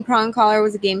Prong collar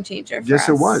was a game changer for yes, us.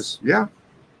 it was. Yeah.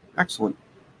 Excellent.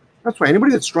 That's why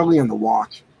anybody that's struggling on the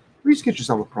walk, please get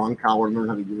yourself a prong collar and learn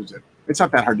how to use it. It's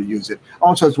not that hard to use it.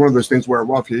 Also, it's one of those things where,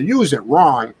 well, if you use it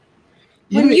wrong,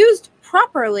 when used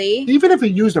properly, even if you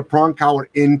used a prong collar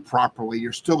improperly,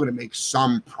 you're still going to make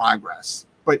some progress.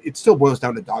 But it still boils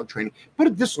down to dog training. Put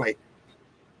it this way.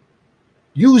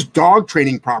 Use dog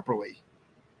training properly.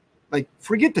 Like,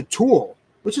 forget the tool.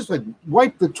 Let's just like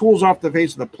wipe the tools off the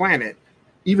face of the planet,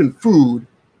 even food.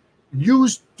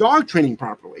 Use dog training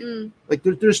properly. Like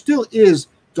there still is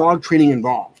dog training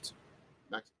involved.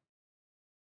 Next.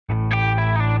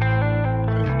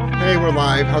 Hey, we're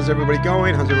live. How's everybody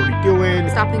going? How's everybody doing?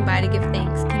 Stopping by to give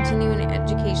thanks. Continuing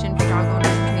education for dog owners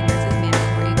and trainers is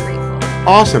mandatory. Grateful.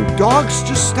 Awesome. Dogs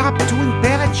just stop doing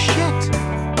bad shit.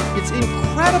 It's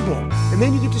incredible. And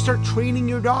then you get to start training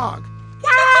your dog.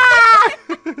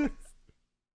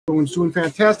 Everyone's doing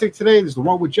fantastic today. This is the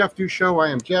What Would Jeff Do show. I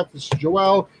am Jeff. This is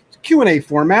Joelle. It's a Q&A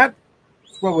format,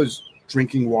 as well as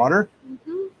drinking water.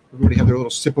 Everybody have their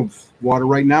little sip of water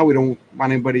right now. We don't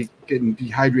want anybody getting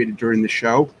dehydrated during the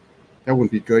show. That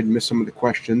wouldn't be good. You miss some of the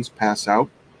questions, pass out.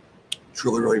 It's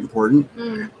really, really important.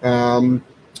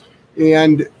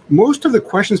 And most of the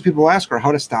questions people ask are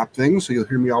how to stop things. So you'll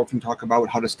hear me often talk about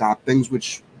how to stop things,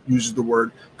 which uses the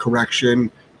word correction,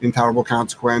 intolerable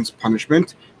consequence,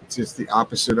 punishment. It's just the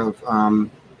opposite of,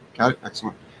 got it?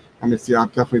 Excellent. And it's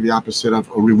definitely the opposite of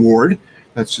a reward.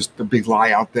 That's just the big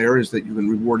lie out there, is that you can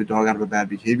reward a dog out of a bad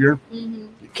behavior. You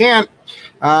can't.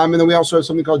 And then we also have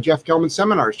something called Jeff Gellman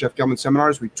Seminars. Jeff Gellman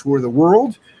Seminars, we tour the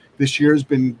world. This year has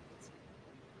been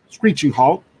screeching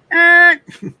halt.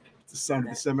 It's the sound of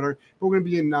the seminar. But we're going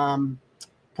to be in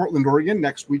Portland, Oregon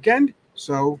next weekend.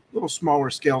 So a little smaller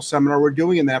scale seminar we're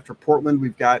doing. And then after Portland,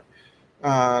 we've got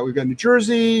New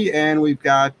Jersey, and we've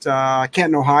got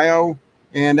Canton, Ohio.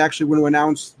 And actually, we're going to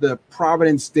announce the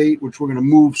Providence date, which we're going to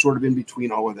move sort of in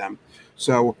between all of them.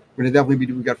 So we're going to definitely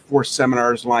we've got 4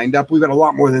 seminars lined up. We've got a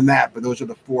lot more than that, but those are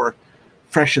the 4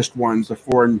 freshest ones, the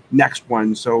 4 next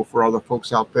ones. So for all the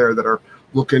folks out there that are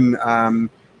looking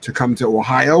to come to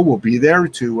Ohio, we'll be there.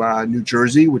 To New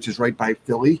Jersey, which is right by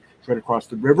Philly, right across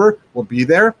the river, we'll be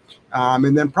there.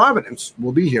 And then Providence,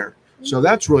 we'll be here. So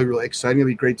that's really, really exciting. It'll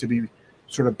be great to be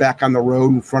sort of back on the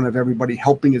road in front of everybody,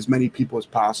 helping as many people as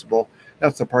possible.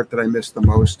 That's the part that I miss the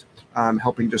most,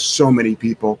 helping just so many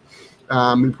people.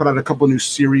 We put out a couple new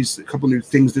series, a couple new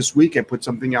things this week. I put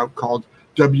something out called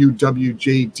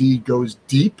WWJD Goes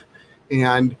Deep.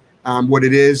 And what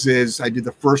it is I did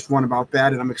the first one about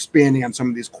that, and I'm expanding on some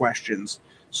of these questions.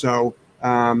 So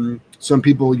some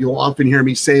people, you'll often hear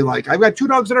me say, like, I've got 2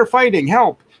 dogs that are fighting,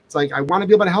 help. It's like, I want to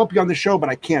be able to help you on the show, but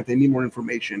I can't. They need more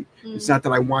information. It's not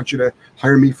that I want you to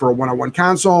hire me for a one-on-one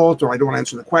consult, or I don't want to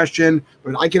answer the question,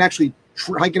 but I can actually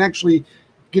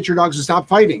get your dogs to stop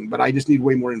fighting, but I just need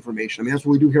way more information. I mean, that's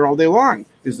what we do here all day long,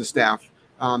 is the staff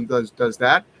does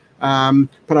that.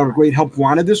 Put out a great Help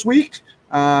Wanted this week,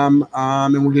 and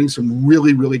we're getting some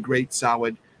really, really great,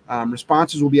 solid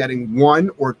responses. We'll be adding 1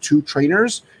 or 2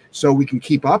 trainers so we can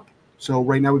keep up. So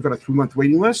right now we've got a 3-month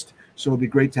waiting list. So it'll be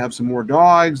great to have some more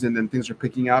dogs, and then things are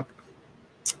picking up,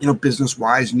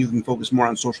 business-wise, and you can focus more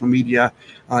on social media,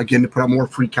 again, to put out more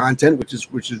free content, which is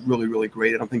really, really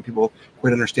great. I don't think people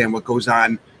quite understand what goes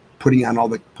on putting out all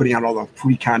the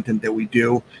free content that we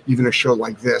do, even a show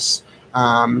like this.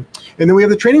 And then we have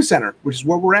the training center, which is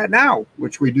where we're at now,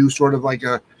 which we do sort of like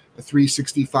a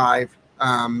 365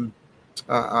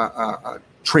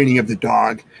 training of the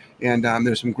dog. And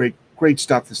there's some great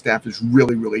stuff the staff is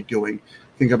really, really doing.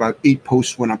 I think about 8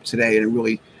 posts went up today, and it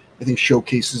really, I think,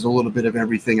 showcases a little bit of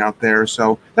everything out there.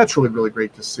 So that's really, really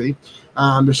great to see.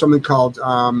 There's something called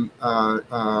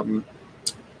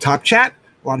Top Chat.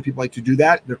 A lot of people like to do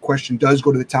that. Their question does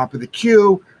go to the top of the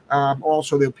queue.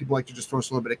 Also, people like to just throw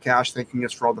us a little bit of cash, thanking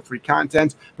us for all the free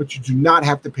content, but you do not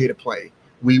have to pay to play.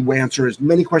 We answer as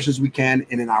many questions as we can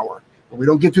in an hour, but we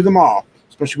don't get through them all,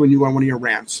 especially when you go on one of your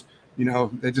rants.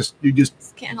 You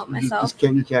just can't help myself.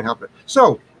 You can't help it.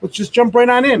 So let's just jump right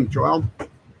on in, Joelle.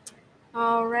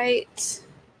 All right.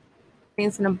 I think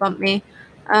it's going to bump me.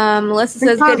 Melissa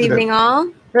says, good evening, all.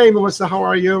 Hey, Melissa, how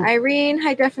are you? Irene,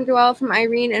 hi, Jeff and Joelle from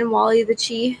Irene and Wally the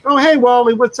Chi. Oh, hey,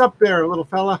 Wally, what's up there, little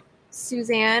fella?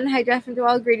 Suzanne, hi, Jeff and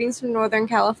Joelle, greetings from Northern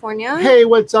California. Hey,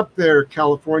 what's up there,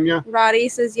 California? Roddy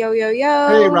says, yo, yo, yo.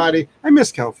 Hey, Roddy. I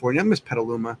miss California. I miss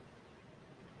Petaluma.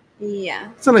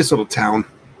 Yeah. It's a nice little town.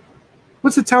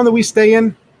 What's the town that we stay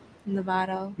in?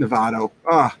 Novato.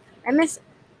 Ah. I miss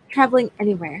traveling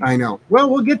anywhere. I know. Well,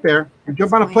 we'll get there. We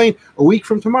jump on a plane a week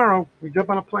from tomorrow. We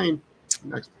jump on a plane.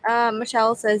 Next.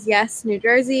 Michelle says, yes, New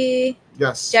Jersey.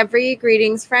 Yes. Jeffrey,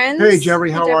 greetings, friends. Hey,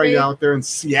 Jeffrey, how are you out there in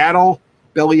Seattle?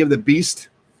 belly of the beast.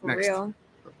 For Next. real.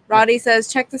 Roddy says,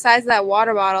 check the size of that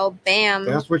water bottle. Bam.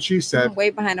 That's what she said. I'm way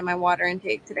behind on my water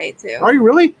intake today, too. Are you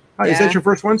really? Yeah. Is that your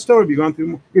first one still? Have you gone through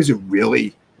more? Is it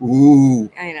really?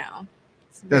 Ooh. I know.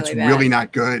 That's really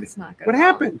not good. It's not good. What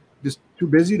happened? Just too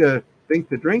busy to think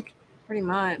to drink? Pretty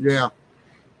much. Yeah.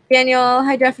 Daniel,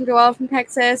 hi, Jeff and Joelle from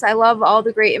Texas. I love all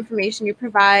the great information you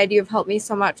provide. You have helped me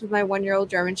so much with my 1-year-old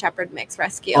German Shepherd mix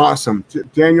rescue. Awesome.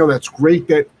 Daniel, that's great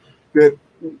that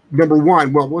number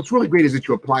one, well, what's really great is that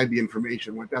you applied the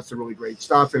information. That's the really great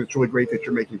stuff, and it's really great that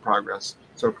you're making progress.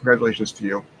 So congratulations to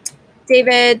you.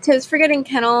 David, tips for getting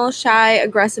kennel shy,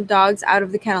 aggressive dogs out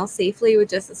of the kennel safely with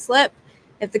just a slip.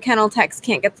 If the kennel techs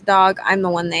can't get the dog, I'm the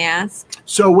one they ask.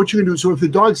 So what you can do, so if the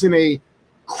dog's in a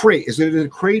crate, is it in a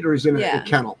crate or is it in a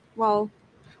kennel? Well,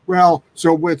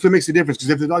 so it makes a difference, because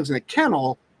if the dog's in a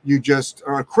kennel,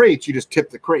 or a crate, you just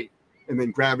tip the crate, and then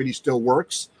gravity still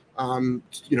works.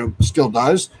 Still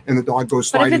does, and the dog goes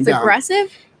sliding down. But if it's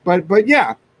aggressive?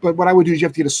 But what I would do is you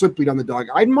have to get a slip lead on the dog.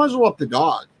 I'd muzzle up the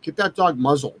dog. Get that dog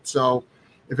muzzled. So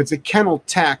if it's a kennel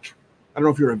tech, I don't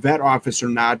know if you're a vet office or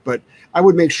not, but I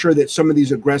would make sure that some of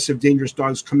these aggressive, dangerous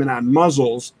dogs come in on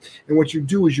muzzles. And what you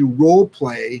do is you role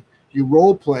play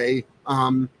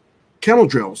kennel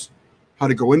drills, how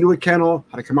to go into a kennel,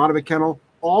 how to come out of a kennel.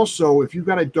 Also, if you've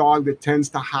got a dog that tends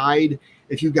to hide,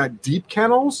 if you've got deep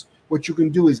kennels, what you can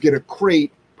do is get a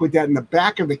crate, put that in the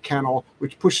back of the kennel,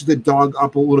 which pushes the dog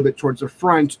up a little bit towards the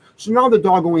front. So now the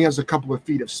dog only has a couple of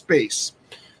feet of space.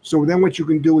 So then what you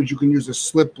can do is you can use a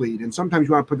slip lead. And sometimes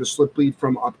you want to put the slip lead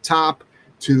from up top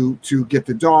to get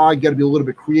the dog. You got to be a little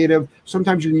bit creative.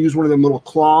 Sometimes you can use one of them little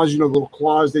claws, the little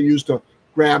claws they use to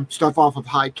grab stuff off of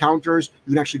high counters.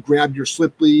 You can actually grab your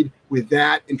slip lead with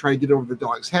that and try to get it over the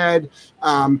dog's head.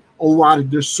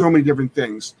 There's so many different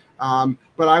things.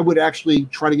 But I would actually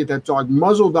try to get that dog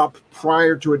muzzled up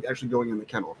prior to it actually going in the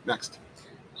kennel. Next.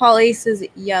 Holly says,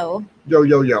 yo.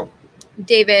 Yo.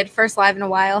 David, first live in a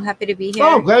while. Happy to be here.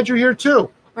 Oh, glad you're here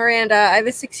too. Miranda, I have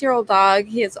a 6-year-old dog.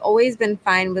 He has always been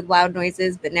fine with loud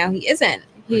noises, but now he isn't.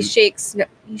 He shakes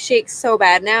so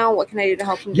bad now. What can I do to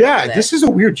help him? Yeah, this is a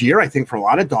weird year, I think, for a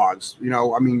lot of dogs.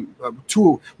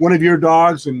 One of your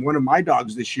dogs and one of my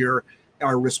dogs this year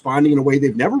are responding in a way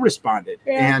they've never responded.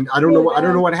 Yeah, and I don't know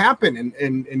what happened.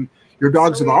 And your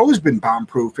dogs have always been bomb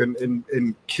proof, and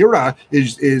Kira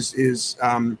is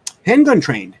handgun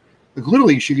trained. Like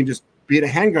literally she can just be at a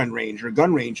handgun range or a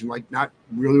gun range and not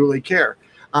really care.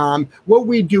 What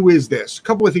we do is this. A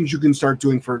couple of things you can start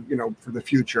doing for the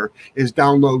future is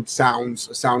download sounds,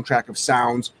 a soundtrack of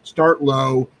sounds, start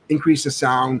low, increase the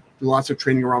sound, do lots of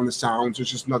training around the sounds. It's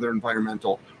just another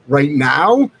environmental. Right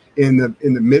now, in the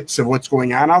midst of what's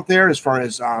going on out there, as far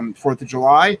as 4th of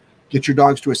July, get your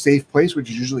dogs to a safe place, which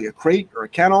is usually a crate or a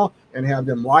kennel, and have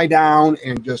them lie down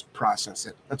and just process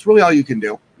it. That's really all you can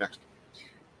do. Next.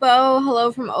 Bo,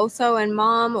 hello from Oso and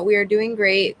Mom. We are doing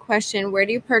great. Question, where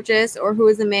do you purchase or who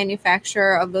is the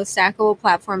manufacturer of those stackable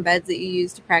platform beds that you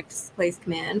use to practice place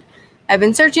command? I've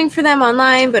been searching for them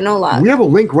online, but no luck. We have a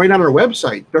link right on our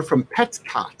website. They're from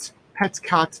Petscot,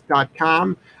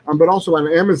 petscot.com. But also on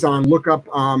Amazon, look up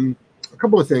a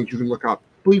couple of things you can look up.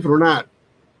 Believe it or not,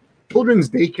 children's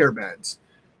daycare beds.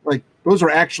 Those are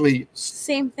actually...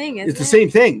 Same thing, isn't it? It's the same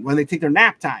thing when they take their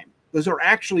nap time. Those are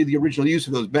actually the original use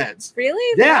of those beds.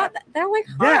 Really? Yeah. They're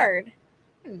hard.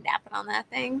 Yeah. I'm napping on that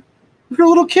thing. If you're a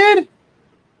little kid,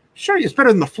 sure, it's better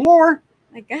than the floor.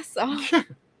 I guess so.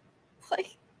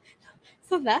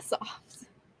 So that's soft.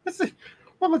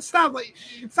 It's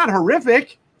not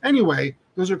horrific. Anyway,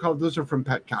 those are from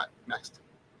Petcot. Next.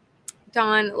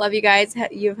 Dawn, love you guys.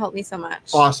 You've helped me so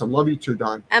much. Awesome. Love you too,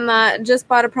 Dawn. Emma, just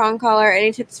bought a prong collar.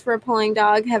 Any tips for a pulling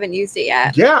dog? Haven't used it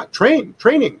yet. Yeah, training.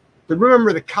 But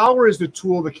remember, the collar is the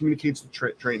tool that communicates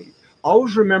the training.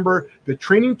 Always remember the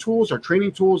training tools are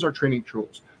training tools are training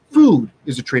tools. Food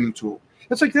is a training tool.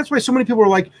 That's why so many people are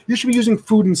like, you should be using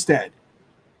food instead.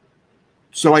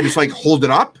 So I just hold it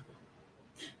up.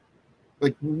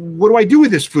 What do I do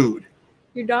with this food?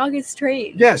 Your dog is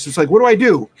trained. Yes, it's what do I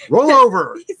do? Roll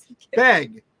over,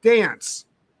 beg, dance,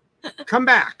 come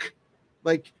back.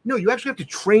 No, you actually have to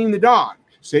train the dog.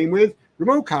 Same with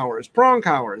remote collars, prong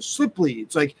collars, slip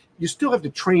leads. You still have to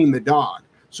train the dog.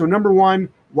 So number one,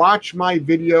 watch my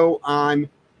video on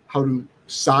how to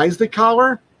size the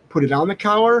collar, put it on the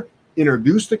collar,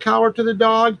 introduce the collar to the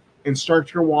dog, and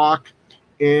start your walk.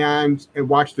 And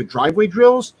watch the driveway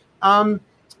drills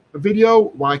video,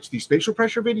 watch the spatial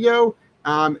pressure video.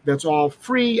 That's all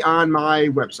free on my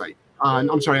website. On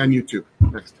YouTube.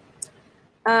 Next.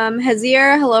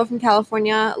 Hazir, hello from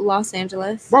California, Los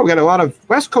Angeles. Well, we got a lot of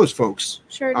West Coast folks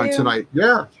sure on do. tonight.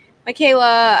 Yeah.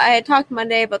 Michaela, I had talked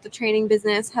Monday about the training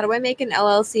business. How do I make an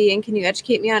LLC? And can you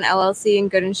educate me on LLC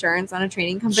and good insurance on a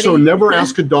training company? So never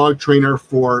ask a dog trainer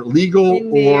for legal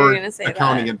or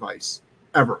accounting that. advice,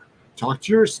 ever. Talk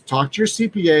to your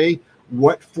CPA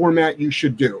what format you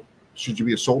should do. Should you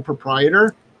be a sole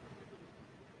proprietor?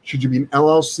 Should you be an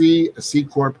LLC, a C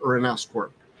Corp, or an S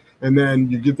Corp? And then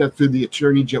you get that through the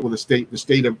attorney jet with the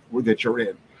state of that you're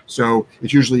in. So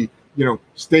it's usually,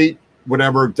 state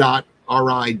whatever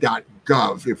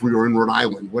 .ri.gov if we were in Rhode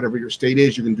Island. Whatever your state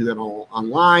is, you can do that all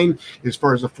online. As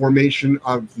far as the formation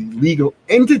of the legal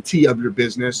entity of your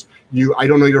business, I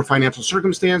don't know your financial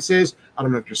circumstances. I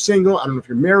don't know if you're single. I don't know if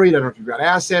you're married. I don't know if you've got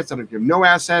assets. I don't know if you have no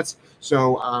assets.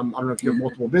 So I don't know if you have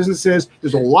multiple businesses.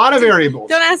 There's a lot of variables.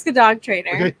 Don't ask a dog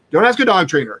trainer. Okay, don't ask a dog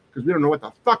trainer because we don't know what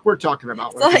the fuck we're talking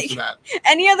about when it comes to that.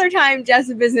 Any other time, Jeff's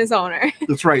a business owner.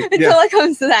 That's right. Until it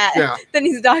comes to that, then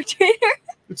he's a dog trainer.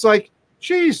 It's like,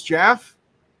 geez, Jeff,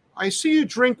 I see you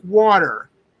drink water.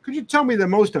 Could you tell me the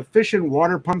most efficient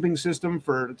water pumping system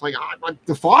for? It's like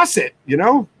the faucet.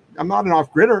 I'm not an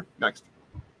off-gridder. Next.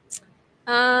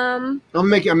 I'm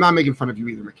not making fun of you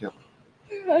either, Michaela.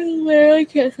 I literally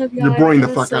can't stop You're boring the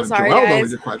fuck out of Joelle, though,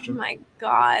 with your question. Oh my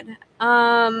god.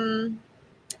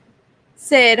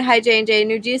 Sid, hi J&J.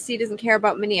 New GSC doesn't care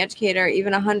about mini educator,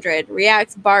 even 100.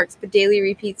 Reacts, barks, but daily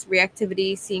repeats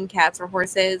reactivity, seeing cats or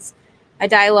horses. I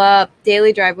dial up,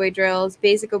 daily driveway drills,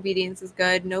 basic obedience is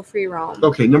good, no free roam.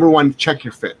 Okay, number one, check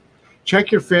your fit.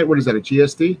 Check your fit. What is that, a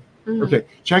GSD? Mm-hmm. Okay,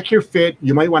 check your fit.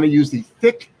 You might want to use the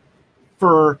thick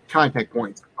fur contact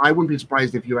points. I wouldn't be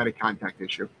surprised if you had a contact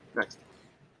issue. Next.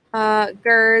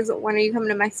 Gers, when are you coming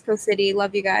to Mexico City?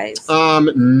 Love you guys.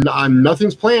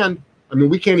 Nothing's planned. I mean,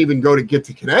 we can't even get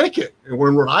to Connecticut, and we're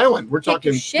in Rhode Island. We're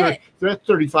talking that's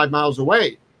 35 miles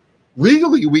away.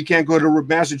 Legally, we can't go to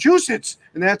Massachusetts,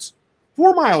 and that's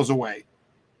 4 miles away.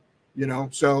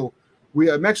 So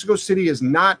Mexico City is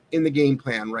not in the game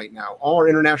plan right now. All our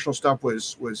international stuff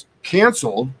was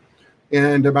canceled,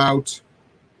 and about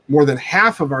more than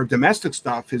half of our domestic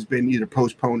stuff has been either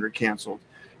postponed or canceled.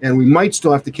 And we might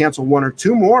still have to cancel 1 or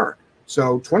 2 more.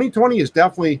 So 2020 is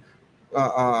definitely put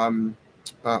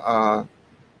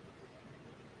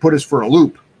us for a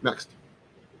loop. Next.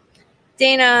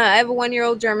 Dana, I have a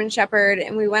 1-year-old German Shepherd,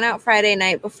 and we went out Friday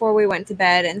night before we went to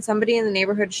bed, and somebody in the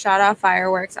neighborhood shot off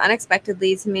fireworks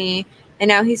unexpectedly to me, and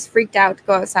now he's freaked out to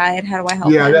go outside. How do I help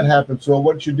him? Yeah, that happens. So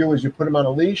what you do is you put him on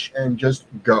a leash and just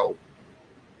go.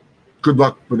 Good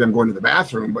luck with them going to the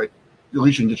bathroom, but at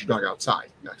least you can get your dog outside.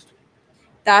 Next.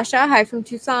 Dasha, hi from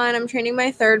Tucson. I'm training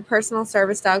my 3rd personal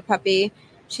service dog puppy.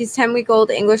 She's 10-week-old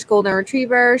English Golden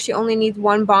Retriever. She only needs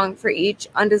 1 bonk for each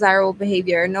undesirable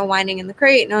behavior. No whining in the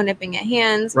crate, no nipping at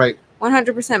hands. Right.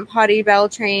 100% potty bell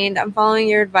trained. I'm following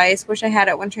your advice. Wish I had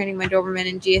it when training my Doberman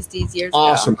and GSDs years ago.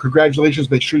 Awesome. Congratulations.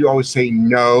 Make sure you always say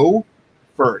no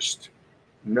first.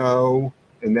 No,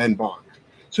 and then bonk.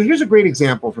 So here's a great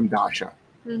example from Dasha.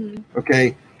 Mm-hmm.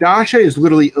 Okay. Dasha is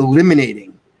literally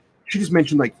eliminating. She just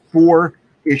mentioned like 4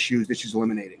 issues that she's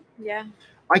eliminating. Yeah.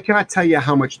 I cannot tell you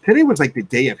how much. Today was like the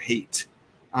day of hate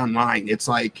online. It's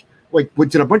like what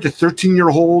did a bunch of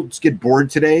 13-year-olds get bored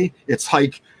today? It's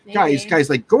like, maybe. guys,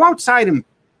 like go outside and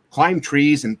climb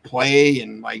trees and play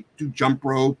and like do jump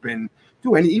rope and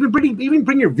do any even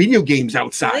bring your video games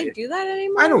outside. Do they do that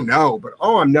anymore? I don't know, but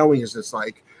all I'm knowing is this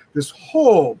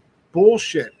whole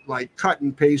bullshit like cut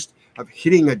and paste of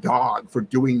hitting a dog for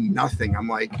doing nothing. I'm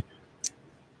like,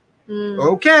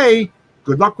 okay,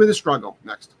 good luck with the struggle.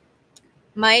 Next.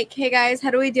 Mike, hey guys, how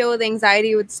do we deal with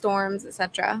anxiety with storms,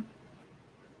 etc.?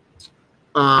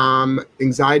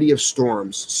 Anxiety of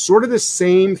storms, sort of the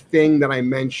same thing that I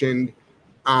mentioned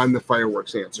on the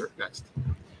fireworks answer. Next.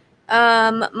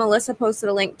 Melissa posted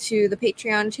a link to the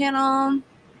Patreon channel.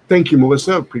 Thank you,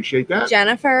 Melissa. Appreciate that.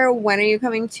 Jennifer, when are you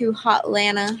coming to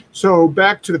Hotlanta? So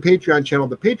back to the Patreon channel.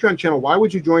 The Patreon channel, why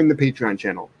would you join the Patreon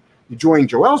channel? You join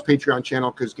Joelle's Patreon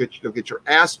channel because you'll get your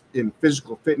ass in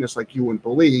physical fitness like you wouldn't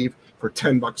believe for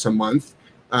 $10 a month.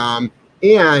 And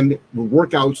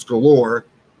workouts galore.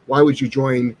 Why would you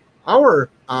join our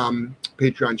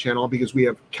Patreon channel? Because we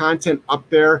have content up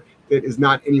there that is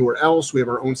not anywhere else. We have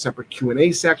our own separate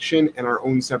Q&A section and our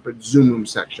own separate Zoom room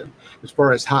section. As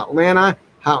far as Hotlanta,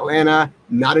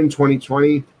 not in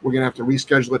 2020. We're going to have to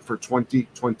reschedule it for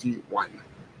 2021.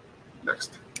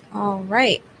 Next. All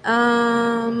right.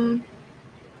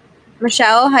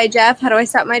 Michelle, hi Jeff. How do I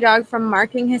stop my dog from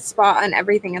marking his spot on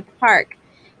everything at the park?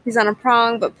 He's on a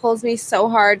prong, but pulls me so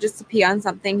hard just to pee on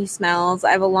something he smells.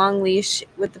 I have a long leash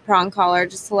with the prong collar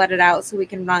just to let it out so we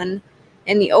can run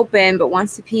in the open, but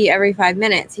wants to pee every 5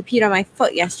 minutes. He peed on my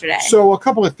foot yesterday. So a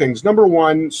couple of things. Number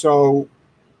one, so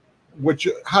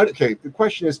okay, the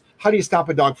question is, how do you stop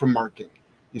a dog from marking?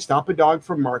 You stop a dog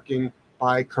from marking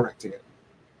by correcting it.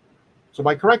 So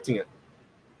by correcting it,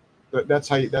 that's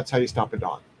how you stop a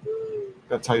dog.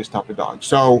 That's how you stop a dog.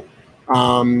 So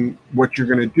what you're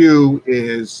going to do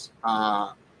is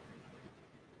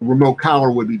remote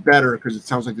collar would be better because it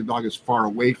sounds like the dog is far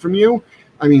away from you.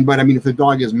 But if the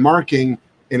dog is marking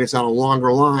and it's on a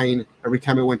longer line, every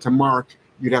time it went to mark,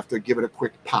 you'd have to give it a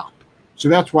quick pop. So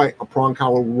that's why a prong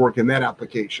collar will work in that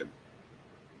application.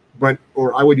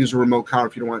 Or I would use a remote collar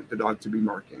if you don't want the dog to be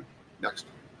marking. Next.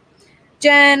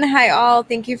 Jen, hi all.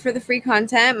 Thank you for the free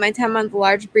content. My 10-month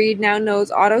large breed now knows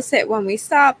auto sit when we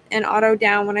stop and auto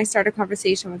down when I start a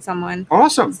conversation with someone.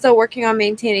 Awesome. Still working on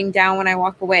maintaining down when I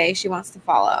walk away. She wants to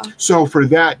follow. So for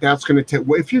that's going to take,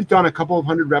 if you've done a couple of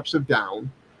hundred reps of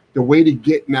down, the way to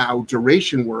get now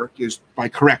duration work is by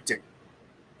correcting.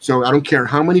 So I don't care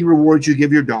how many rewards you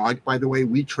give your dog. By the way,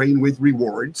 we train with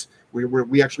rewards.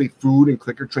 We actually food and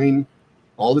clicker train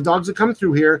all the dogs that come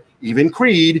through here, even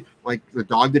Creed, like the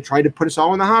dog that tried to put us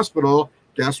all in the hospital.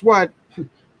 Guess what?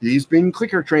 He's been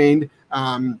clicker trained.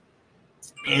 And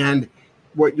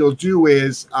what you'll do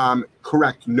is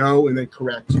correct no and then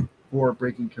correct for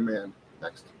breaking command.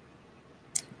 Next.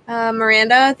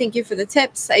 Miranda, thank you for the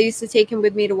tips. I used to take him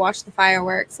with me to watch the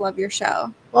fireworks. Love your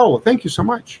show. Oh, well, thank you so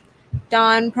much.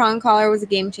 Dawn, prong collar was a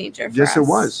game changer for Yes, us. it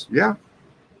was. Yeah.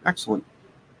 Excellent.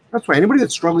 That's right. Anybody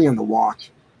that's struggling on the walk,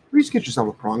 please get yourself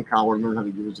a prong collar and learn how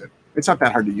to use it. It's not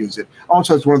that hard to use it.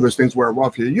 Also, it's one of those things where, well,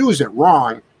 if you use it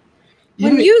wrong,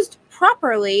 when used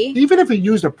properly, even if you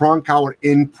used a prong collar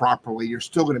improperly, you're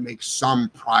still going to make some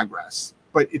progress.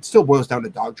 But it still boils down to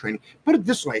dog training. Put it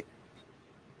this way.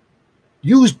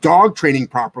 Use dog training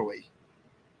properly.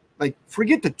 Like,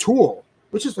 forget the tool.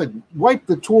 Let's just wipe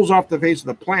the tools off the face of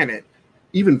the planet,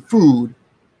 even food.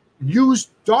 Use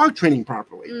dog training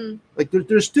properly. Like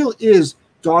there still is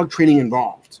dog training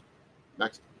involved.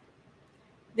 Next.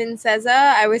 Vinceza,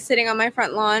 I was sitting on my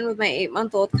front lawn with my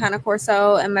 8-month-old Cane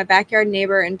Corso, and my backyard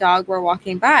neighbor and dog were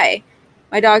walking by.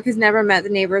 My dog has never met the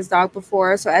neighbor's dog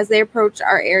before, so as they approached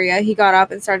our area, he got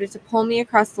up and started to pull me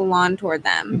across the lawn toward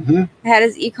them. I had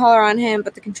his e-collar on him,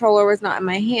 but the controller was not in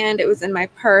my hand. It was in my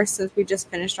purse since we just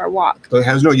finished our walk. So it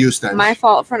has no use then. My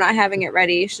fault for not having it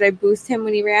ready. Should I boost him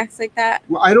when he reacts like that?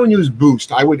 Well, I don't use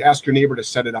boost. I would ask your neighbor to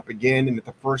set it up again, and at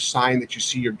the first sign that you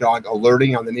see your dog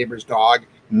alerting on the neighbor's dog,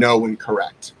 no and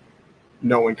correct.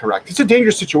 No and correct. It's a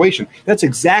dangerous situation. That's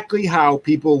exactly how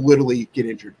people literally get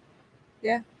injured.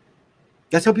 Yeah.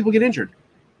 That's how people get injured.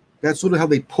 That's literally how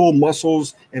they pull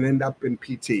muscles and end up in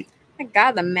PT. My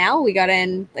God, the Mal we got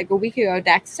in like a week ago,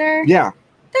 Dexter. Yeah.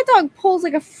 That dog pulls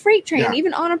like a freight train, Yeah.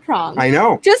 even on a prong. I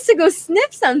know. Just to go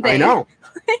sniff something. I know.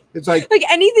 It's like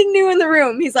anything new in the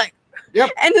room. He's like, yep.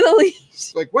 End of the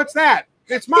leash. Like, what's that?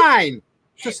 It's mine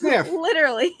to sniff.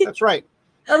 Literally. That's right.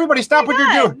 Everybody stop what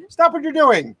you're doing. Stop what you're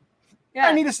doing. Yeah.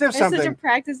 I need to sniff It's something. such a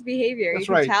practice behavior. That's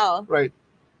you right. can tell. Right.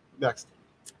 Next.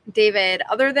 David,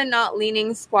 other than not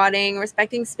leaning, squatting,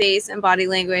 respecting space, and body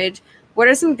language, what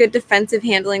are some good defensive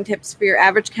handling tips for your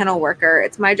average kennel worker?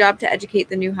 It's my job to educate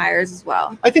the new hires as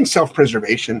well. I think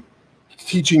self-preservation,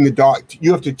 teaching the dog,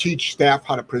 you have to teach staff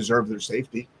how to preserve their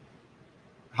safety,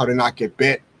 how to not get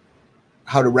bit,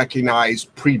 how to recognize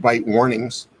pre-bite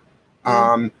warnings,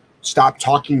 stop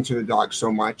talking to the dog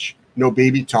so much, no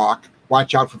baby talk,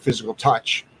 watch out for physical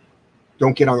touch,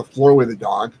 don't get on the floor with the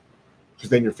dog, because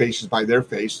then your face is by their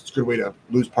face. It's a good way to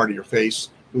lose part of your face,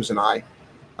 lose an eye.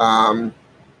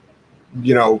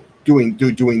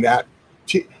 Doing that.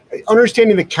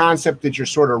 Understanding the concept that you're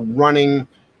sort of running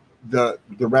the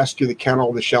rescue, the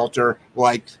kennel, the shelter,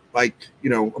 like a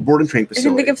board and train facility. I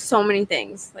can think of so many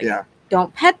things. Like, yeah.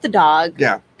 Don't pet the dog.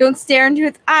 Yeah. Don't stare into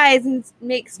its eyes and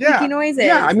make squeaky noises.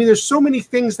 Yeah. I mean, there's so many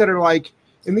things that are like,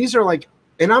 and these are like,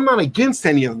 and I'm not against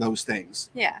any of those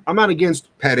things. Yeah. I'm not against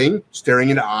petting,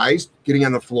 staring into eyes, getting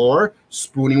on the floor,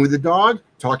 spooning with the dog,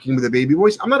 talking with a baby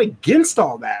voice. I'm not against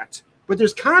all that, but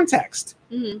there's context.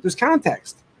 Mm-hmm. There's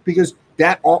context because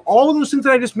all of those things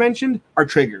that I just mentioned are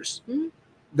triggers. Mm-hmm.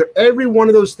 Every one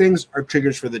of those things are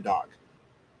triggers for the dog.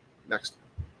 Next.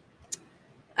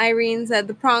 Irene said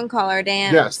the prong collar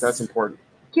dance. Yes, that's important.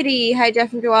 Kitty, hi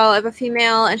Jeff and Joelle. I have a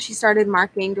female and she started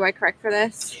marking. Do I correct for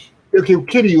this? Okay,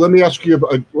 Kitty, let me ask you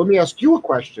a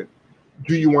question.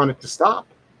 Do you want it to stop?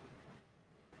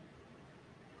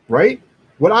 Right?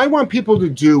 What I want people to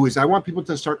do is I want people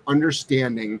to start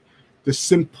understanding the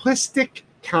simplistic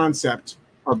concept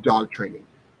of dog training.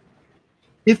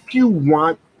 If you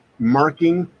want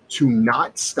marking to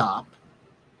not stop,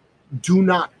 do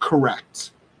not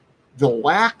correct. The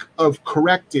lack of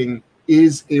correcting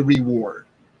is a reward.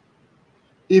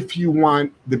 if you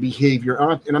want the behavior,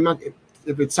 and I'm not,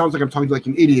 if it sounds like I'm talking like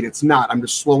an idiot, it's not. I'm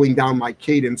just slowing down my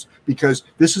cadence because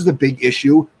this is the big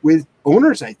issue with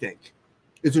owners, I think,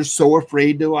 is they're so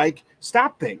afraid to like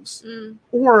stop things,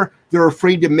 or they're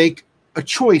afraid to make a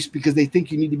choice because they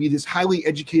think you need to be this highly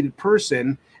educated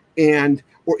person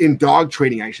or in dog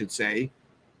training, I should say,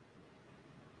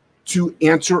 to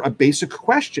answer a basic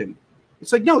question.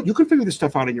 It's like, no, you can figure this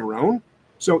stuff out on your own.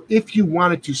 So if you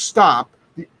wanted to stop,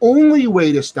 the only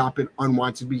way to stop an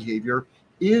unwanted behavior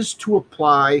is to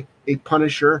apply a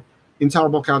punisher,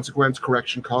 intolerable consequence,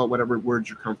 correction, call it whatever words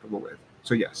you're comfortable with.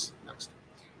 So yes, next.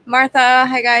 Martha,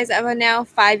 hi guys. I have a now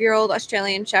 5-year-old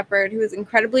Australian Shepherd who is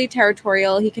incredibly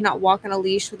territorial. He cannot walk on a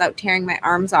leash without tearing my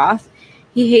arms off.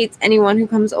 He hates anyone who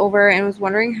comes over and was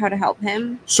wondering how to help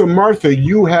him. So Martha,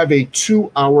 you have a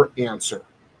 2-hour answer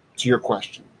to your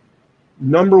question.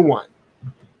 Number 1,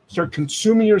 start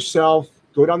consuming yourself.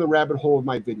 Go down the rabbit hole of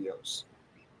my videos.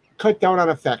 Cut down on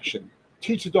affection.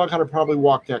 Teach the dog how to probably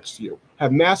walk next to you.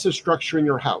 Have massive structure in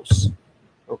your house.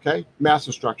 Okay?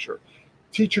 Massive structure.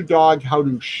 Teach your dog how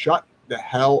to shut the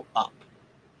hell up.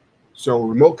 So a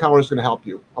remote collar is going to help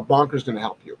you. A bonker is going to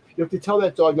help you. You have to tell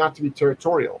that dog not to be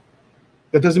territorial.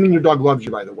 That doesn't mean your dog loves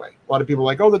you, by the way. A lot of people are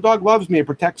like, oh, the dog loves me, it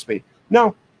protects me.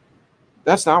 No,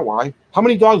 that's not why. How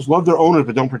many dogs love their owners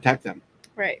but don't protect them?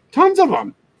 Right. Tons of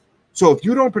them. So if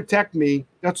you don't protect me,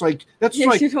 that's like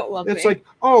you don't love me. like,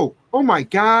 oh my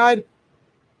God,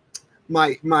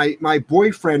 my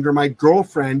boyfriend or my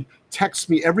girlfriend texts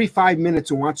me every 5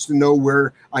 minutes and wants to know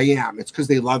where I am. It's because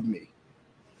they love me.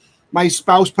 My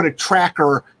spouse put a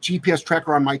GPS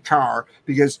tracker on my car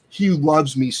because he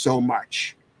loves me so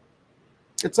much.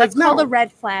 It's like, called a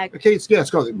red flag. Okay, it's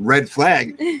called a red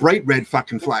flag. Bright red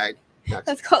fucking flag.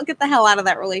 That's called get the hell out of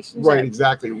that relationship. Right,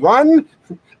 exactly. Run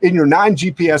in your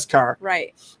non-GPS car.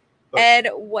 Right. Ed,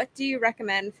 what do you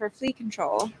recommend for flea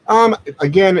control?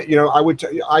 Again,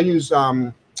 I use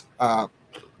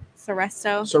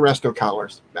Seresto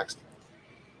collars. Next.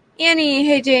 Annie,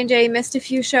 hey J&J, missed a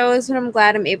few shows, but I'm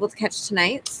glad I'm able to catch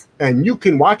tonight's. And you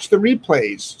can watch the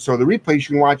replays. So the replays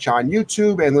you can watch on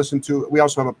YouTube and listen to. We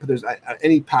also have there's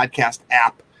any podcast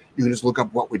app. You can just look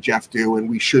up What Would Jeff Do, and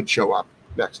we should show up.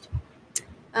 Next.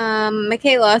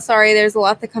 Michaela, sorry, there's a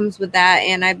lot that comes with that,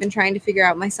 and I've been trying to figure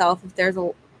out myself if there's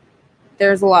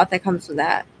a lot that comes with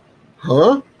that.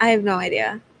 Huh? I have no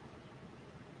idea.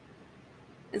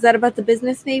 Is that about the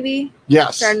business, maybe?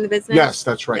 Yes. Starting the business? Yes,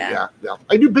 that's right. Yeah.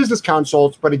 I do business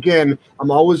consults, but again, I'm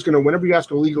always going to, whenever you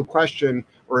ask a legal question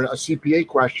or a CPA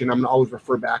question, I'm going to always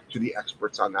refer back to the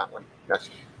experts on that one. Yes.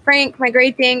 Frank, my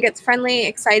Great Dane gets friendly,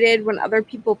 excited when other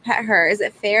people pet her. Is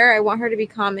it fair? I want her to be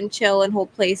calm and chill and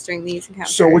hold place during these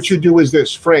encounters. So what you do is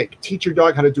this, Frank, teach your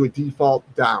dog how to do a default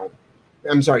down.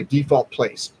 I'm sorry, default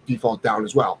place, default down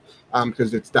as well,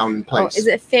 because it's down in place. Oh, is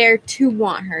it fair to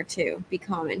want her to be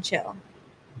calm and chill?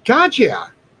 God, yeah,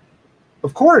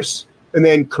 of course. And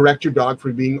then correct your dog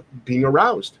for being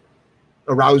aroused.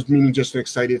 Aroused meaning just an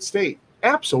excited state.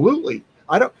 Absolutely.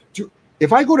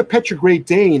 If I go to pet your Great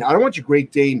Dane, I don't want your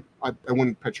Great Dane. I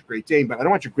wouldn't pet your Great Dane, but I don't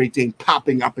want your Great Dane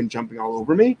popping up and jumping all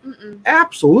over me.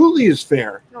 Absolutely is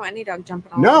fair. No, any dog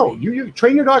jumping all over me. You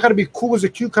train your dog how to be cool as a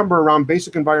cucumber around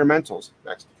basic environmentals.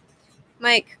 Next.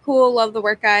 Mike, cool. Love the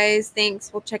work, guys.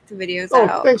 Thanks. We'll check the videos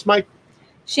out. Thanks, Mike.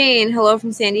 Shane, hello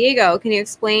from San Diego. Can you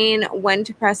explain when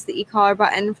to press the e-collar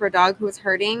button for a dog who is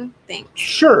herding? Thanks.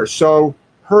 Sure. So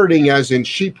herding as in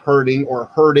sheep herding or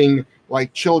herding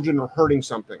like children or herding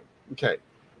something. Okay.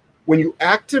 When you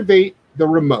activate the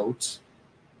remote,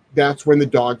 that's when the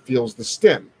dog feels the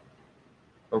stim.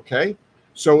 Okay.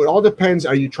 So it all depends.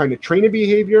 Are you trying to train a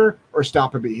behavior or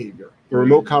stop a behavior? The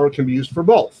remote collar can be used for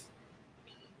both.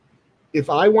 If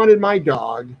I wanted my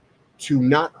dog to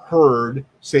not herd,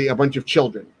 say, a bunch of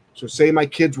children. So say my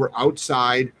kids were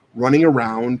outside running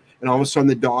around and all of a sudden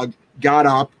the dog got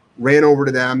up, ran over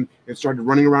to them and started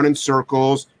running around in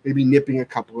circles, maybe nipping a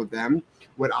couple of them.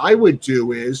 What I would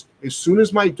do is, as soon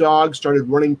as my dog started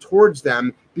running towards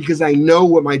them, because I know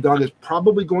what my dog is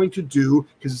probably going to do,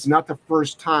 because it's not the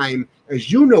first time,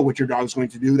 as you know what your dog is going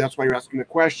to do, that's why you're asking the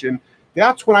question,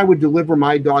 that's when I would deliver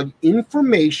my dog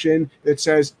information that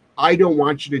says, I don't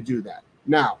want you to do that.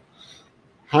 Now,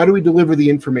 how do we deliver the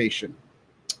information?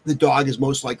 The dog is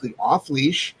most likely off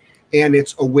leash and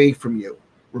it's away from you.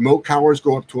 Remote collars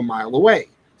go up to a mile away.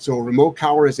 So a remote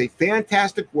collar is a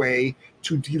fantastic way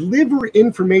to deliver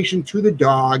information to the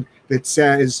dog that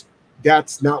says,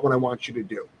 that's not what I want you to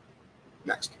do.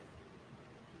 Next.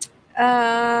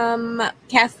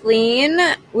 Kathleen,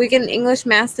 we get an English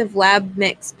Mastiff Lab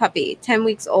mix puppy, 10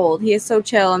 weeks old. He is so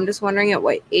chill. I'm just wondering at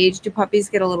what age do puppies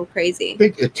get a little crazy? I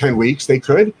think at 10 weeks they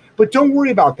could, but don't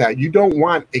worry about that. You don't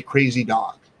want a crazy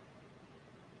dog.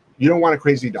 You don't want a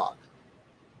crazy dog,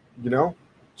 you know?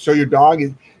 So your dog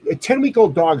is, a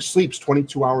 10-week-old dog sleeps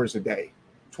 22 hours a day,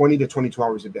 20 to 22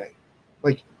 hours a day.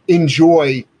 Like,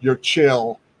 enjoy your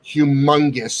chill,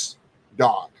 humongous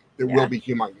dog. It will be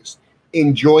humongous.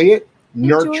 Enjoy it,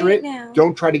 nurture it.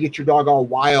 Don't try to get your dog all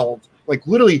wild. Like,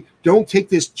 literally, don't take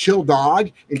this chill dog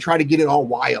and try to get it all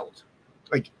wild.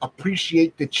 Like,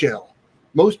 appreciate the chill.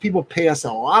 Most people pay us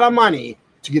a lot of money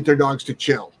to get their dogs to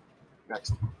chill.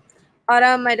 Next.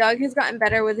 Autumn, my dog has gotten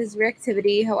better with his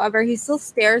reactivity. However, he still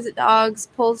stares at dogs,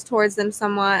 pulls towards them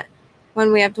somewhat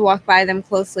when we have to walk by them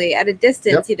closely. At a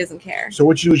distance, he doesn't care. So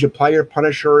what you do is you apply your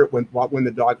punisher when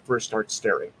the dog first starts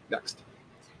staring. Next.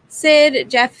 Sid,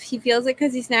 Jeff, he feels it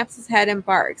because he snaps his head and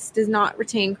barks. Does not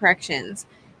retain corrections.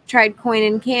 Tried coin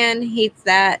and can, hates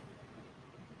that.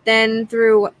 Then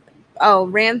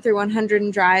ran through 100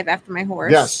 and drive after my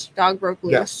horse. Yes. Dog broke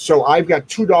loose. Yes. So I've got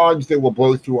 2 dogs that will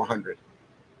blow through 100.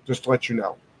 Just to let you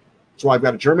know. So I've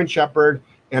got a German Shepherd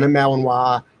and a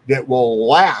Malinois that will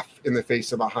laugh in the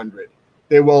face of 100.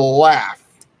 They will laugh.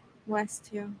 Wes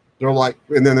too. They're like,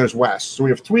 and then there's Wes. So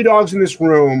we have 3 dogs in this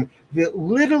room that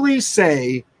literally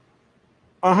say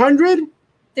 100.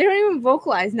 They don't even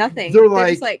vocalize nothing. They're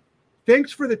just like,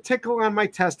 thanks for the tickle on my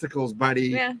testicles, buddy.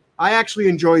 Yeah. I actually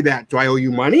enjoy that. Do I owe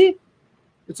you money?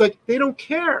 It's like, they don't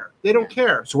care. They don't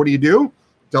care. So what do?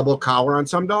 Double collar on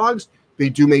some dogs. They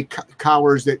do make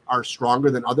collars that are stronger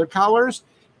than other collars.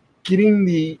 Getting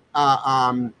the,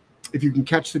 if you can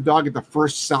catch the dog at the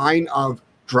first sign of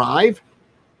drive,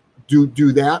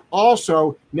 do that.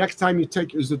 Also, next time you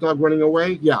is the dog running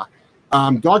away? Yeah.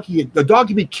 The dog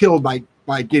can be killed by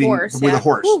getting with a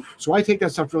horse. Oof. So I take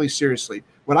that stuff really seriously.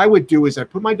 What I would do is I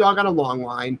put my dog on a long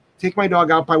line, take my dog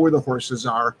out by where the horses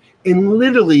are, and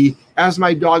literally, as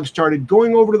my dog started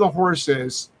going over to the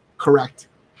horses, correct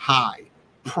high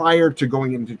prior to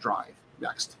going into drive.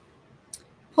 Next.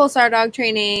 Pulsar Dog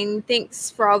Training. Thanks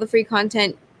for all the free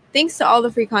content. Thanks to all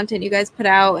the free content you guys put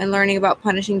out and learning about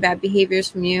punishing bad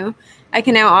behaviors from you. I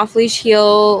can now off-leash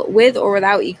heel with or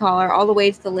without e-collar all the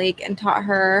way to the lake and taught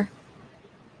her.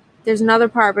 There's another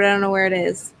part, but I don't know where it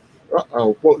is.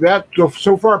 Uh-oh. Well,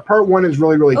 so far, part 1 is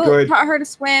really, really good. Taught her to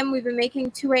swim. We've been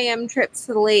making 2 a.m. trips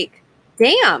to the lake.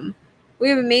 Damn. We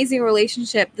have an amazing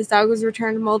relationship. This dog was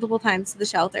returned multiple times to the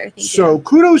shelter. Thank you. So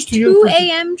kudos to you. 2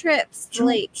 a.m. trips to the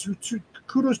lake.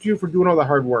 Kudos to you for doing all the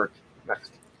hard work.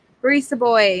 Next. Barista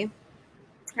Boy.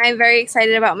 I'm very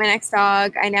excited about my next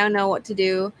dog. I now know what to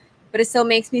do, but it still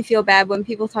makes me feel bad when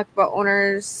people talk about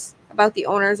the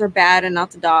owners are bad and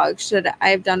not the dog. Should I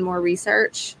have done more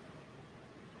research?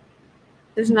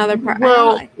 There's another part.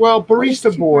 Well,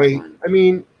 Barista Boy, I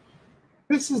mean,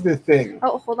 this is the thing.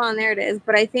 Oh, hold on. There it is.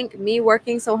 But I think me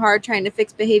working so hard trying to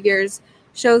fix behaviors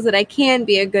shows that I can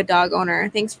be a good dog owner.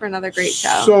 Thanks for another great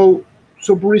show.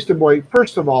 So Barista Boy,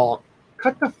 first of all,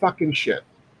 cut the fucking shit.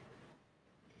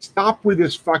 Stop with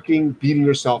this fucking beating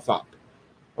yourself up.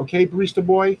 Okay, Barista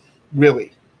Boy?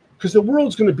 Really. Because the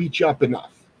world's going to beat you up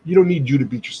enough. You don't need you to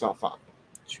beat yourself up.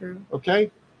 True. Okay?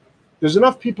 There's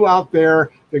enough people out there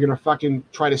that are going to fucking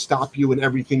try to stop you in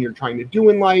everything you're trying to do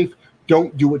in life.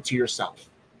 Don't do it to yourself.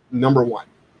 Number 1.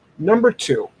 Number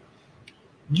 2,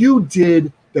 you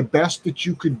did the best that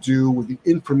you could do with the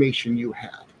information you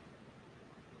had.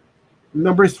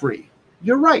 Number 3,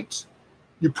 you're right.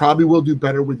 You probably will do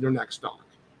better with your next dog.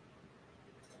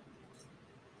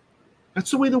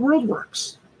 That's the way the world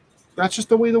works. That's just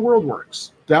the way the world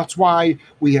works. That's why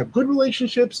we have good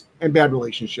relationships and bad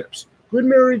relationships. Good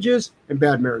marriages and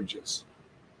bad marriages.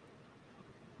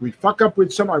 We fuck up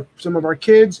with some of our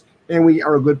kids, and we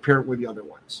are a good parent with the other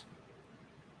ones.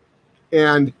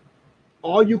 And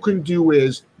all you can do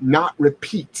is not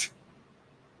repeat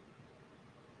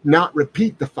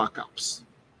the fuck ups.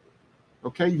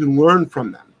 Okay? You can learn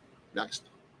from them. Next.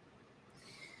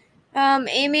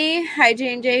 Amy, hi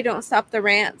J&J, don't stop the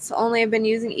rants. Only have been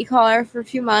using e-collar for a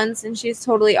few months, and she's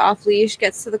totally off leash,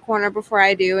 gets to the corner before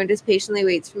I do, and just patiently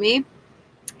waits for me.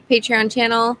 Patreon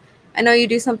channel. I know you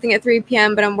do something at 3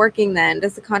 p.m., but I'm working then.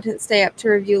 Does the content stay up to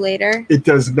review later? It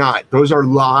does not. Those are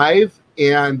live,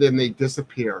 and then they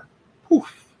disappear.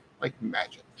 Poof, like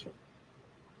magic.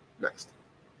 Next.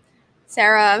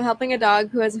 Sarah, I'm helping a dog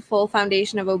who has a full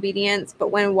foundation of obedience,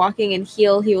 but when walking in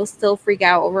heel, he will still freak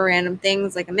out over random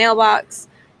things like a mailbox.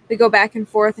 We go back and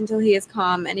forth until he is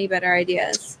calm. Any better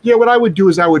ideas? Yeah, what I would do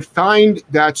is I would find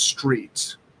that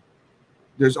street.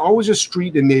 There's always a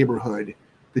street in a neighborhood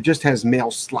that just has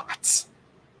mail slots.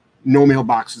 no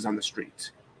mailboxes on the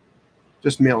streets,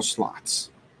 just mail slots.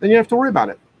 Then you don't have to worry about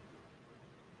it.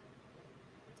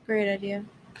 Great idea.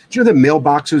 Do you know that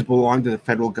mailboxes belong to the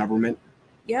federal government?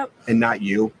 Yep. And not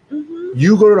you? Mm-hmm.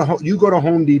 You go to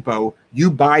Home Depot, you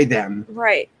buy them,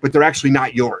 right? But they're actually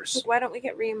not yours. Like, why don't we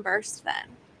get reimbursed then?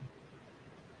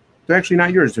 They're actually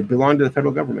not yours. They belong to the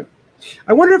federal government.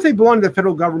 I wonder if they belong to the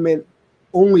federal government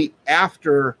only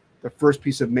after the first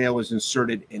piece of mail is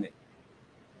inserted in it.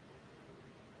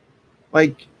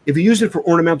 Like, if you use it for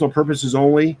ornamental purposes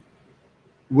only,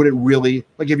 would it really,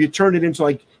 like, if you turned it into,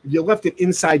 like, if you left it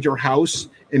inside your house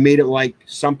and made it like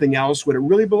something else, would it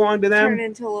really belong to them? Turn it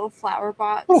into a little flower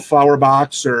box. A little flower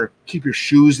box, or keep your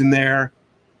shoes in there.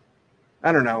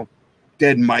 I don't know.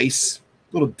 Dead mice.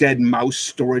 Little dead mouse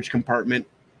storage compartment.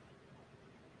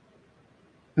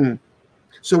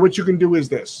 So what you can do is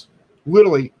this.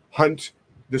 Literally hunt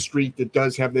the street that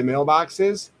does have the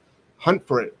mailboxes. Hunt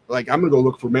for it. Like, I'm going to go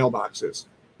look for mailboxes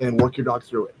and work your dog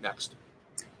through it next.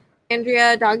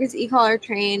 Andrea, dog is e-collar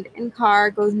trained, in car,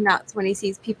 goes nuts when he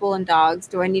sees people and dogs.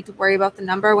 Do I need to worry about the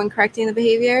number when correcting the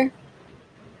behavior?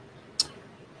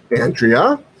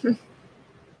 Andrea? Do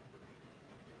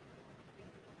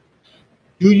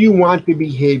you want the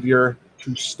behavior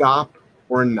to stop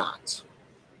or not?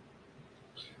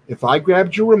 If I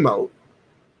grabbed your remote,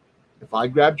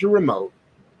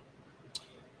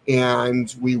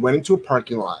 and we went into a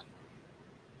parking lot,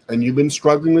 and you've been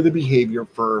struggling with the behavior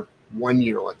for 1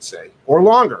 year, let's say, or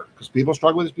longer, because people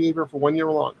struggle with this behavior for 1 year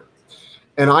or longer,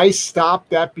 and I stopped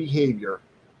that behavior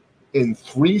in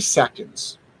 3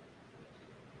 seconds,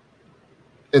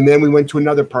 and then we went to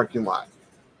another parking lot,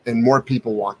 and more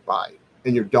people walked by,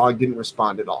 and your dog didn't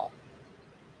respond at all,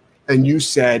 and you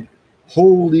said,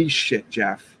 "Holy shit,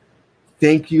 Jeff,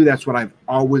 thank you, that's what I've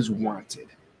always wanted."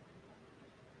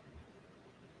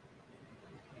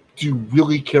 Do you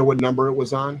really care what number it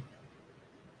was on?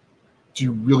 Do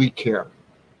you really care?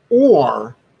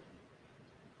 Or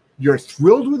you're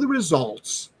thrilled with the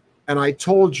results, and I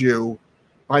told you,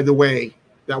 by the way,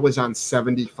 that was on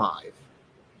 75,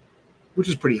 which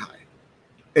is pretty high.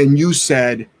 And you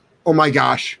said, "Oh my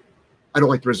gosh, I don't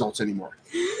like the results anymore."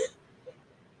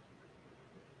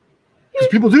 Because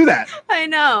people do that. I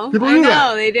know. People do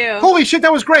that. They do. Holy shit,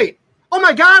 that was great. Oh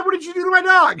my God, what did you do to my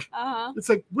dog? Uh-huh. It's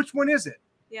like, which one is it?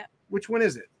 Yeah. Which one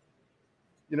is it?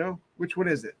 You know, which one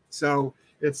is it? So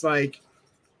it's like,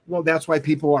 well, that's why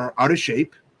people are out of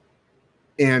shape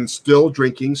and still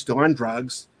drinking, still on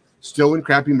drugs, still in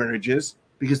crappy marriages,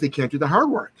 because they can't do the hard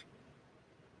work.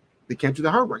 They can't do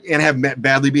the hard work, and have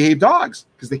badly behaved dogs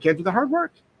because they can't do the hard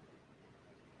work.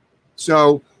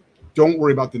 So don't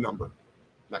worry about the number.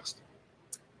 Next.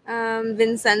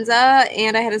 Vincenza,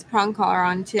 and I had his prong collar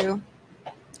on too.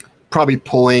 Probably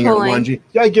pulling or lunging.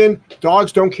 Yeah, again,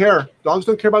 dogs don't care. Dogs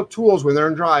don't care about tools when they're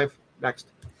in drive. Next.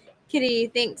 Kitty,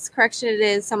 thanks. Correction it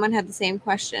is. Someone had the same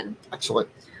question. Excellent.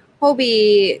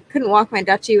 Hobie, couldn't walk my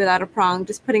Dutchie without a prong.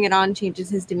 Just putting it on changes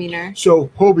his demeanor. So,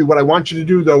 Hobie, what I want you to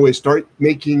do, though, is start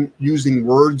using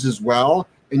words as well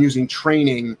and using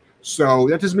training. So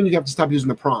that doesn't mean you have to stop using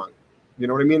the prong. You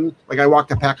know what I mean? Like, I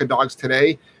walked a pack of dogs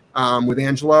today with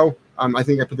Angelo. I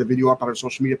think I put the video up on our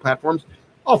social media platforms.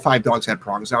 All 5 dogs had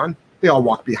prongs on. They all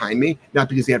walked behind me, not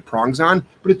because they had prongs on,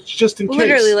 but it's just in case.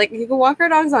 Literally, like, you can walk our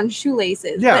dogs on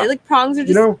shoelaces. Yeah. But, like, prongs are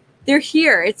just, they're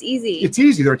here. It's easy. It's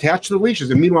easy. They're attached to the leashes.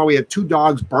 And meanwhile, we had 2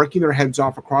 dogs barking their heads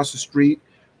off across the street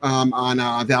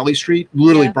on Valley Street,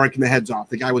 literally barking the heads off.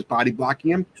 The guy was body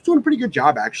blocking him. He was doing a pretty good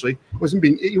job, actually. He wasn't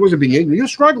being ignorant. He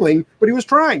was struggling, but he was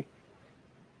trying.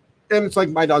 And it's like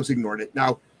my dogs ignored it.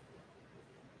 Now,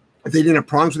 if they didn't have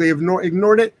prongs, would they have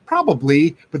ignored it?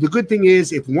 Probably. But the good thing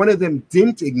is, if one of them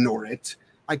didn't ignore it,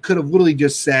 I could have literally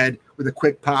just said, with a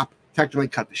quick pop, technically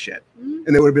cut the shit. Mm-hmm.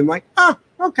 And they would have been like, "Oh,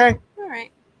 okay. All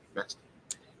right." Next.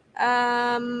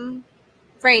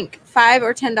 Frank, $5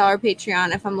 or $10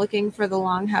 Patreon if I'm looking for the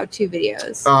long how-to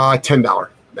videos. $10.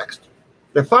 Next.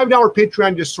 The $5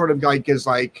 Patreon just sort of like is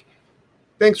like,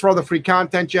 thanks for all the free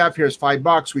content, Jeff. Here's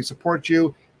 $5. We support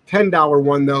you. $10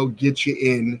 one, though, gets you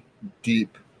in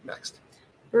deep. Next.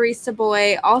 Barista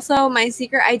Boy. Also, my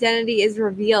secret identity is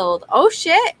revealed. Oh,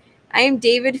 shit. I am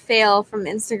David Fail from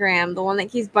Instagram, the one that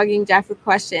keeps bugging Jeff with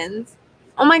questions.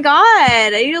 Oh, my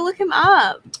God. I need to look him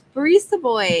up. Barista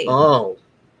Boy. Oh.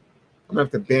 I'm going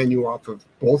to have to ban you off of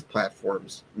both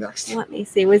platforms. Next. Let me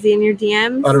see. Was he in your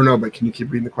DMs? I don't know, but can you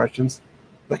keep reading the questions?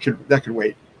 That could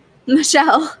wait.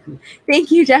 Michelle,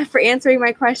 thank you, Jeff, for answering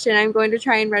my question. I'm going to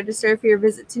try and register for your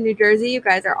visit to New Jersey. You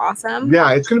guys are awesome.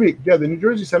 Yeah, it's going to be, the New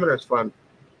Jersey seminar is fun.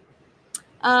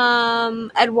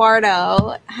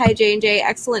 Eduardo, hi J&J,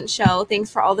 excellent show.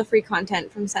 Thanks for all the free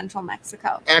content from Central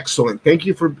Mexico. Excellent. Thank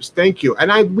you.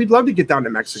 And we'd love to get down to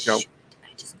Mexico.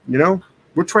 You know,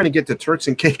 we're trying to get to Turks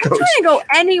and Caicos. I'm trying to go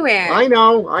anywhere. I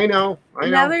know.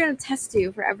 Now they're going to test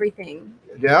you for everything.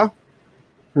 Yeah?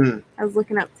 I was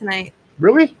looking up tonight.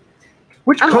 Really?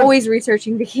 I'm always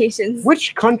researching vacations.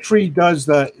 Which country does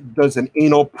an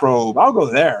anal probe? I'll go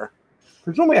there.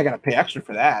 Presumably I got to pay extra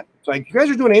for that. It's like, you guys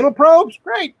are doing anal probes?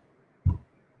 Great.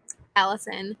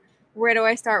 Allison, where do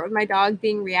I start with my dog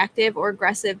being reactive or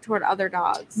aggressive toward other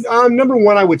dogs? Number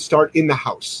one, I would start in the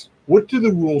house. What do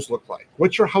the rules look like?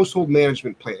 What's your household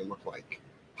management plan look like?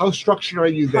 How structured are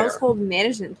you there? Household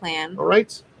management plan. All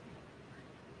right.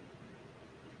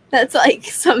 That's like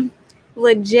some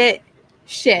legit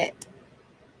shit.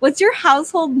 What's your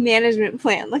household management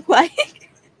plan look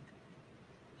like?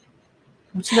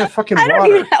 What's in that fucking water? I don't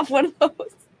even have one of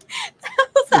those.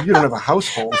 You don't have a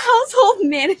household. A household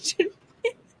management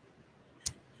plan.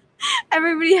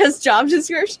 Everybody has job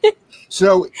description.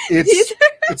 So it's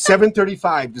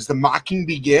 7:35. Does the mocking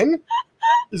begin?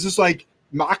 Is this like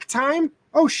mock time?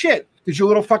 Oh shit! Did your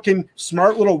little fucking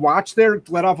smart little watch there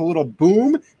let off a little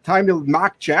boom? Time to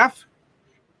mock Jeff?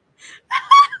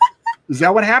 Is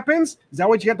that what happens? Is that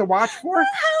what you got to watch for?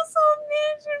 Household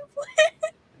management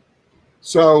plan.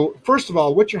 So first of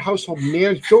all, what's your household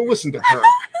management? Don't listen to her.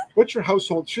 What's your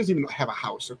household? She doesn't even have a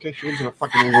house. Okay, she lives in a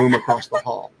fucking room across the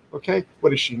hall. Okay, what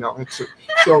does she know?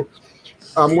 So.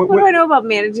 What do I know about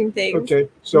managing things? Okay,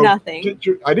 so nothing.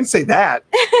 I didn't say that.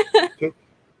 Okay,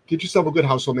 get yourself a good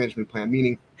household management plan,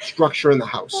 meaning structure in the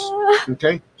house.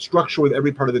 Okay, structure with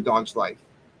every part of the dog's life.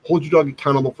 Hold your dog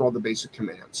accountable for all the basic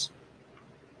commands.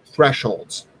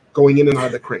 Thresholds, going in and out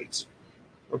of the crates.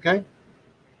 Okay,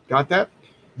 got that?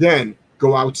 Then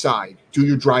go outside, do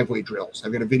your driveway drills.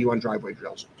 I've got a video on driveway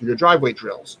drills. Do your driveway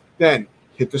drills. Then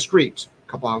hit the streets.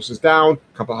 A couple houses down,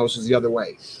 a couple houses the other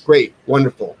way. Great,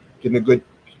 wonderful. Getting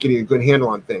a good handle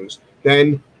on things.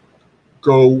 Then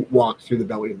go walk through the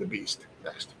belly of the beast.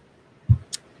 Next.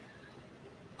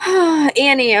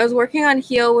 Annie, I was working on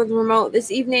Heel with remote this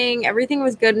evening. Everything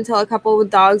was good until a couple with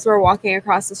dogs were walking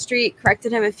across the street.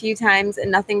 Corrected him a few times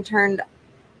and nothing. Turned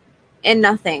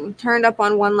up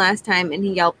on one last time and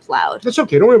he yelped loud. That's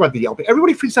okay. Don't worry about the yelping.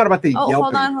 Everybody freaks out about the yelping.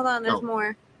 Hold on. There's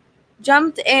more.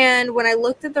 Jumped, and when I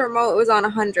looked at the remote, it was on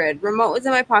 100. Remote was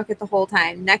in my pocket the whole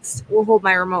time. Next, we'll hold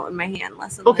my remote in my hand.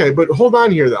 Lesson. Okay, but hold on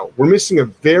here, though. We're missing a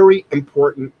very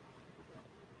important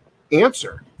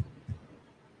answer.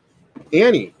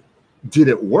 Annie, did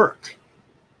it work?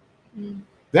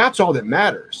 That's all that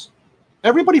matters.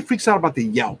 Everybody freaks out about the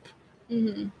yelp.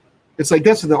 It's like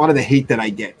that's a lot of the hate that I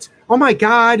get. Oh, my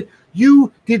God,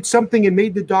 you did something and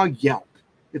made the dog yelp.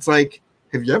 It's like,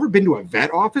 have you ever been to a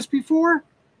vet office before?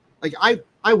 Like, I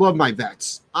love my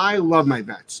vets. I love my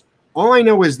vets. All I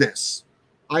know is this.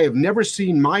 I have never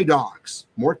seen my dogs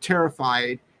more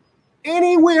terrified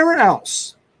anywhere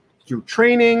else through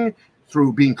training,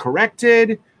 through being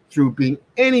corrected, through being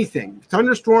anything,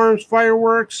 thunderstorms,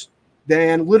 fireworks,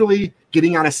 than literally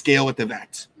getting on a scale at the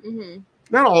vet.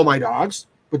 Not all my dogs,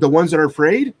 but the ones that are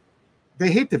afraid,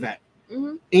 they hate the vet.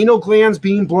 Anal glands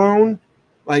being blown,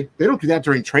 like, they don't do that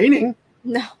during training.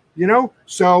 No. You know?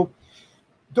 So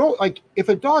don't, like, if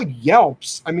a dog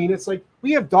yelps, I mean, it's like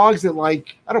we have dogs that,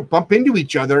 like, I don't bump into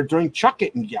each other during chuck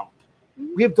it and yelp.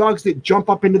 We have dogs that jump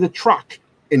up into the truck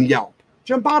and yelp,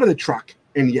 jump out of the truck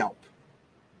and yelp.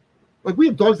 Like, we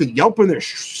have dogs that yelp in their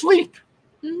sleep.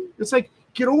 It's like,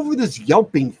 get over this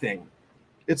yelping thing.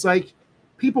 It's like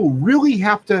people really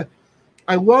have to.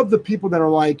 I love the people that are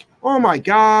like, oh my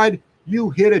God,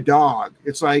 you hit a dog.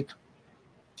 It's like,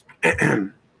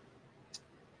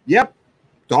 yep.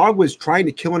 Dog was trying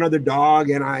to kill another dog,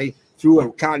 and I threw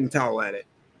a cotton towel at it.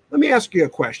 Let me ask you a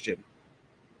question.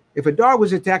 If a dog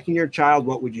was attacking your child,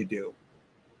 what would you do?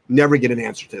 Never get an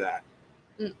answer to that.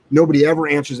 Nobody ever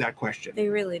answers that question. They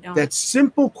really don't. That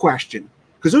simple question,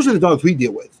 because those are the dogs we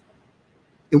deal with.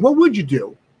 And what would you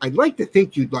do? I'd like to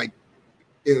think you'd, like,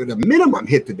 at a minimum,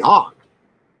 hit the dog.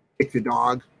 Hit the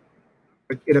dog.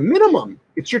 But at a minimum,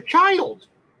 it's your child.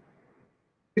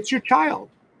 It's your child.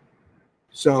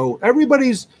 So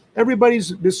everybody's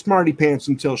this smarty pants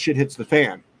until shit hits the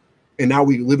fan. And now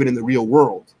we live it in the real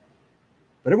world.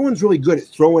 But everyone's really good at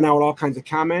throwing out all kinds of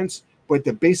comments. But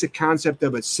the basic concept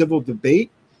of a civil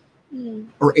debate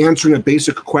or answering a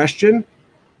basic question,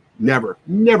 never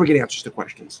get answers to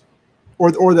questions.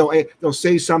 Or they'll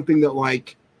say something that,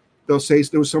 like, they'll say,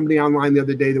 there was somebody online the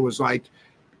other day that was like,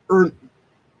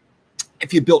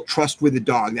 if you built trust with a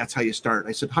dog, that's how you start.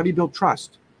 I said, how do you build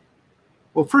trust?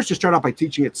 Well, first you start out by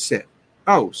teaching it sit.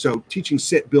 Oh, so teaching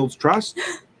sit builds trust?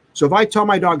 So if I tell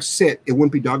my dog sit, it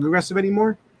wouldn't be dog aggressive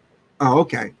anymore? Oh,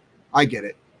 okay. I get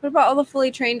it. What about all the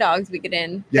fully trained dogs we get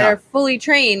in Yeah. that are fully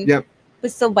trained Yep.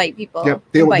 but still bite people? Yep.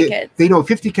 and bite kids. They know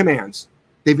 50 commands.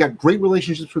 They've got great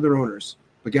relationships with their owners.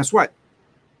 But guess what?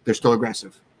 They're still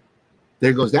aggressive.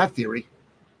 There goes that theory.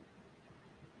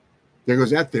 There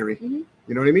goes that theory. Mhm.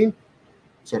 You know what I mean?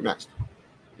 So next.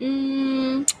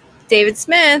 David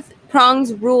Smith,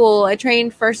 prongs rule. I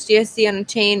trained first GSD on a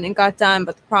chain and got done,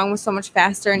 but the prong was so much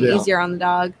faster and Yeah. easier on the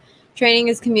dog. Training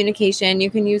is communication. You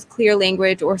can use clear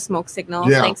language or smoke signals.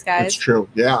 Yeah, Thanks, guys. it's true.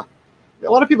 Yeah. A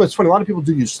lot of people, it's funny, a lot of people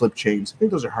do use slip chains. I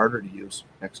think those are harder to use.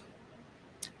 Next.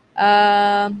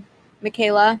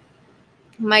 Michaela,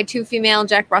 my 2 female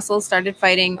Jack Russells started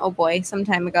fighting, oh boy, some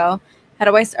time ago. How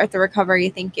do I start the recovery?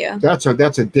 Thank you. That's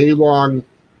a day-long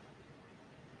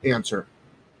answer.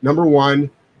 Number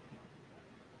one,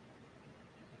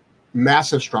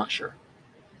 massive structure.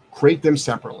 Create them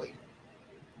separately.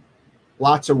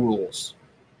 Lots of rules.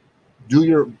 Do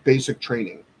your basic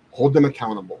training. Hold them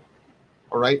accountable.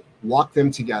 All right? Walk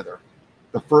them together.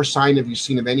 The first sign of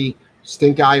any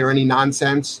stink eye or any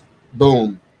nonsense,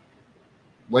 boom.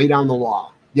 Lay down the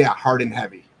law. Yeah, hard and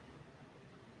heavy.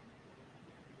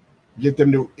 Get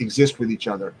them to exist with each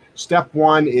other. Step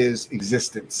 1 is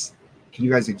existence. Can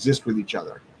you guys exist with each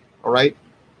other? All right?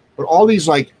 But all these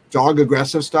like dog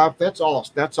aggressive stuff, that's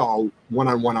all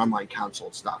one-on-one online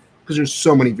consult stuff because there's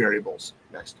so many variables.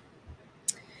 Next.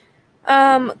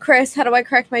 Chris, how do I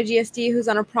correct my GSD who's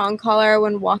on a prong collar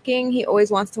when walking? He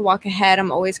always wants to walk ahead.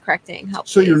 I'm always correcting. Help,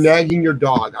 So you're please. nagging your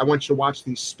dog. I want you to watch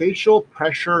the spatial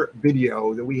pressure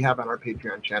video that we have on our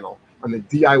Patreon channel on the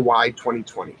DIY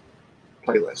 2020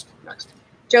 playlist. Next.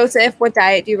 Joseph, what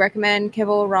diet do you recommend?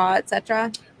 Kibble, raw,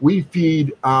 etc.? We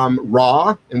feed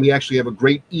raw, and we actually have a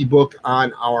great ebook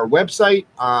on our website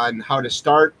on how to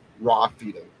start raw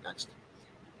feeding. Next.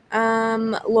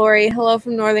 Lori, hello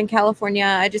from Northern California.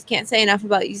 I just can't say enough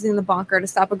about using the bonker to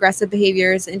stop aggressive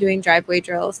behaviors and doing driveway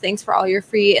drills. Thanks for all your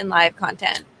free and live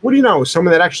content. What do you know?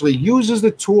 Someone that actually uses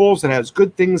the tools and has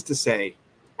good things to say.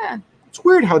 Yeah. It's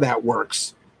weird how that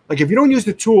works. Like if you don't use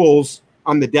the tools,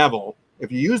 I'm the devil.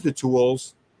 If you use the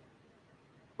tools,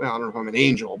 well, I don't know if I'm an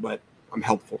angel, but I'm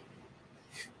helpful.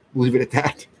 We'll leave it at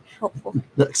that. Helpful.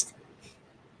 Next.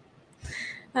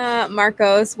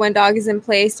 Marcos, when dog is in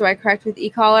place, do I correct with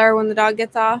e-collar when the dog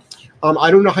gets off? I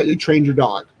don't know how you trained your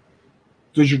dog.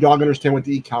 Does your dog understand what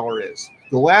the e-collar is?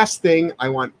 The last thing I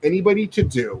want anybody to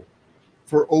do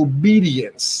for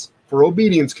obedience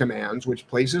commands, which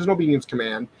places an obedience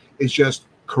command, is just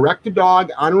correct the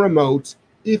dog on a remote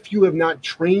if you have not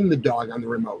trained the dog on the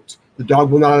remote. The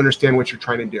dog will not understand what you're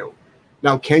trying to do.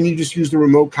 Now, can you just use the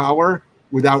remote collar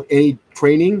without any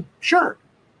training? Sure.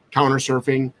 Counter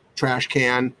surfing, trash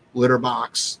can, litter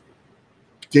box,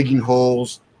 digging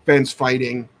holes, fence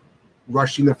fighting,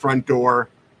 rushing the front door.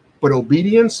 But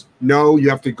obedience, no, you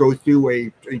have to go through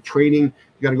a training.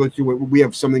 You got to go through we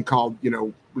have something called,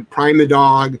 we prime the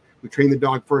dog. We train the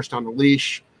dog first on the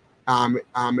leash.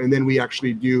 And then we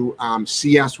actually do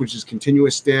CS, which is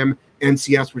continuous stim,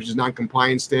 NCS, which is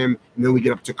non-compliant stim, and then we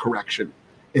get up to correction.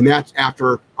 And that's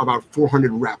after about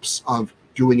 400 reps of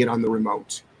doing it on the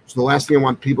remote. So the last thing I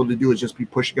want people to do is just be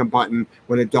pushing a button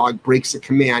when a dog breaks a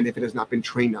command if it has not been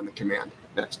trained on the command.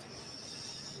 Next.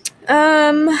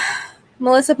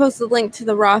 Melissa posted a link to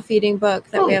the raw feeding book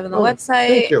that we have on the website.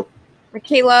 Thank you.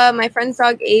 Michaela, my friend's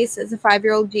dog Ace is a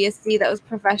 5-year-old GSD that was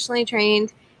professionally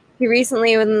trained. He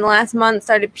recently, within the last month,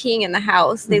 started peeing in the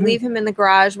house. They leave him in the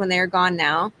garage when they are gone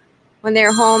now. When they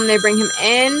are home, they bring him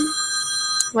in.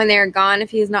 When they are gone, if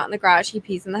he is not in the garage, he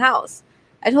pees in the house.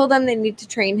 I told them they need to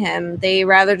train him. They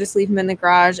rather just leave him in the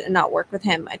garage and not work with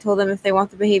him. I told them if they want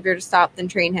the behavior to stop, then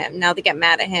train him. Now they get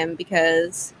mad at him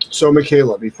because... So,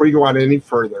 Michaela, before you go on any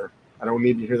further, I don't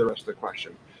need to hear the rest of the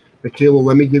question. Michaela,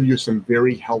 let me give you some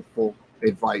very helpful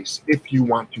advice if you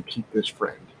want to keep this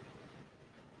friend.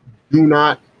 Do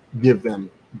not give them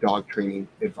dog training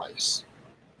advice.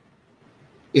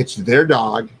 It's their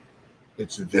dog.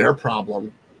 It's their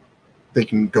problem. They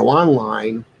can go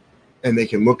online and they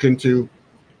can look into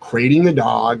crating the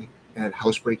dog and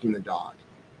housebreaking the dog.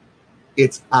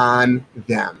 It's on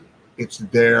them. It's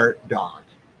their dog.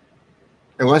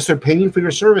 Unless they're paying you for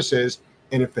your services,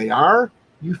 and if they are,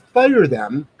 you fire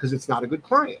them because it's not a good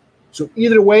client. So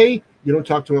either way, you don't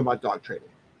talk to them about dog training.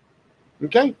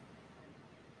 Okay?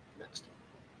 Next.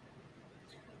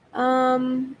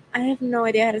 I have no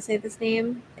idea how to say this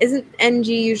name. Isn't NG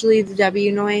usually the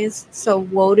W noise? So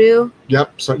Wodu?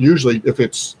 Yep. So usually if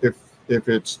it's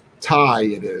Thai,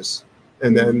 it is.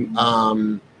 And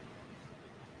then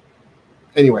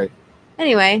anyway.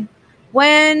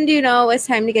 When do you know it's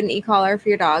time to get an e-collar for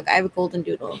your dog? I have a golden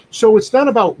doodle. So it's not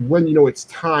about when you know it's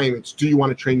time. It's do you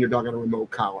want to train your dog on a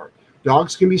remote collar?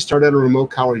 Dogs can be started on a remote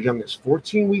collar as young as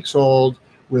 14 weeks old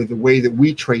with the way that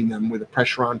we train them with a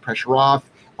pressure on, pressure off.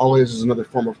 Always is another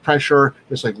form of pressure,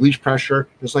 just like leash pressure,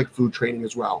 just like food training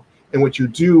as well. And what you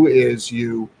do is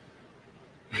you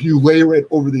layer it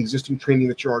over the existing training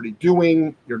that you're already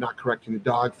doing. You're not correcting the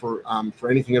dog for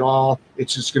anything at all.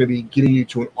 It's just going to be getting you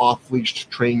to an off-leash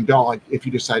trained dog if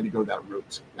you decide to go that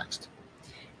route. Next.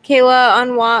 Kayla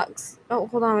on walks. Oh,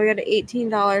 hold on. We got an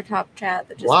 $18 top chat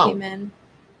that just came in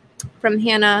from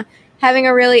Hannah. Having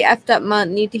a really effed up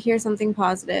month. Need to hear something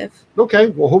positive. Okay.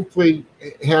 Well, hopefully,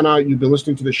 Hannah, you've been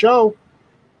listening to the show.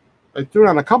 I threw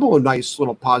on a couple of nice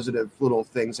little positive little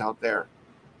things out there.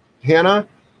 Hannah,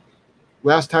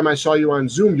 last time I saw you on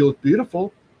Zoom, you look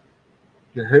beautiful.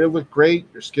 Your hair looked great.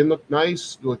 Your skin looked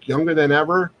nice. You look younger than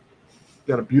ever.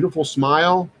 You got a beautiful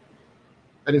smile.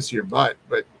 I didn't see your butt,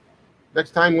 but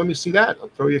next time, let me see that. I'll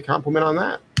throw you a compliment on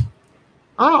that.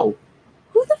 Oh.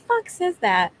 Who the fuck says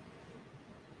that?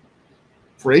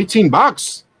 For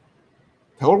 $18.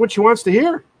 Tell her what she wants to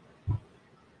hear.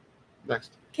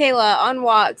 Next. Kayla on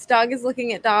walks. Dog is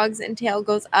looking at dogs and tail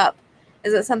goes up.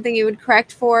 Is it something you would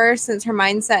correct for since her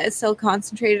mindset is still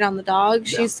concentrated on the dog?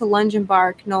 She used to lunge and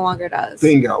bark, no longer does.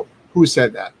 Bingo. Who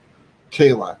said that?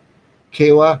 Kayla.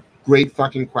 Kayla, great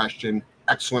fucking question.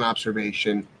 Excellent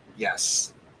observation.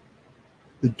 Yes.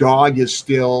 The dog is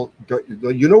still,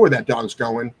 you know where that dog's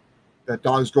going. That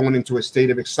dog's going into a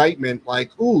state of excitement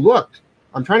like, ooh, look,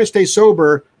 I'm trying to stay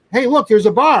sober. Hey, look, there's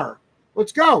a bar.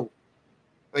 Let's go.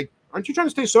 Like, aren't you trying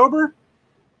to stay sober?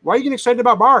 Why are you getting excited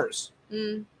about bars?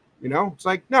 You know, it's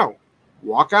like, no,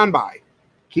 walk on by.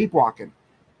 Keep walking.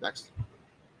 Next.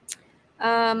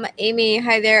 Amy,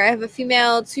 hi there. I have a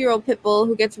female 2-year-old pit bull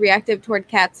who gets reactive toward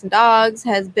cats and dogs,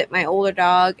 has bit my older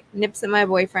dog, nips at my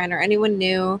boyfriend or anyone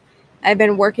new. I've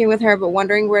been working with her, but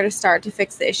wondering where to start to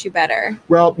fix the issue better.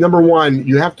 Well, number one,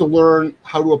 you have to learn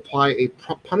how to apply a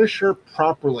punisher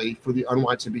properly for the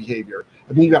unwanted behavior.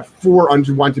 I mean, you got 4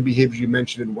 unwanted behaviors you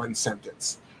mentioned in one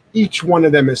sentence. Each one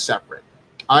of them is separate.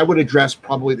 I would address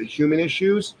probably the human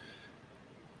issues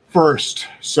first.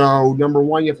 So number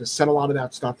one, you have to set a lot of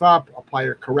that stuff up, apply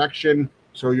a correction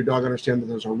so your dog understands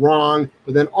that those are wrong.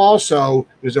 But then also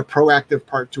there's a proactive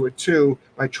part to it too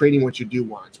by training what you do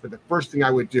want. But the first thing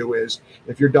I would do is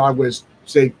if your dog was,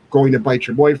 say, going to bite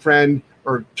your boyfriend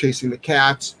or chasing the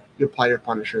cats, you apply your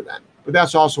punisher then. But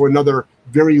that's also another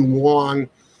very long,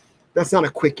 that's not a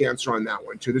quick answer on that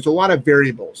one too. There's a lot of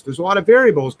variables. There's a lot of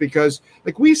variables because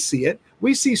like we see it.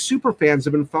 We see super fans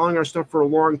have been following our stuff for a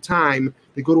long time.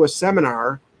 They go to a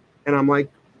seminar and I'm like,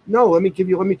 no, let me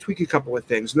tweak a couple of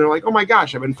things. And they're like, oh my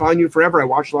gosh, I've been following you forever. I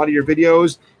watched a lot of your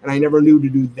videos and I never knew to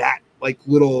do that, like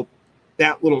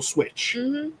that little switch.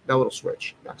 That little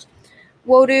switch. Next.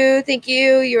 Wodu, thank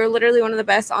you. You're literally one of the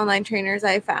best online trainers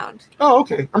I've found. Oh,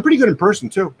 okay. I'm pretty good in person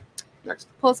too. Next.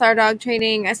 Pulsar dog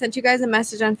training. I sent you guys a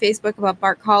message on Facebook about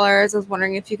bark collars. I was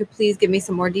wondering if you could please give me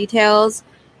some more details.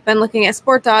 Been looking at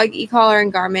Sport Dog, e-collar,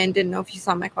 and Garmin. Didn't know if you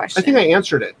saw my question. I think I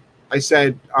answered it. I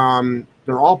said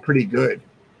they're all pretty good.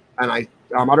 And I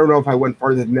don't know if I went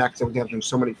farther than that because I was answering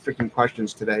so many freaking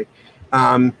questions today.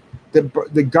 The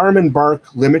Garmin Bark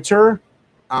limiter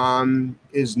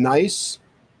is nice,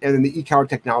 and then the e-collar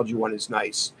technology one is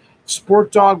nice.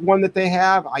 Sport Dog one that they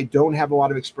have, I don't have a lot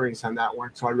of experience on that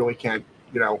one, so I really can't.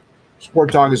 You know,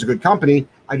 Sport Dog is a good company.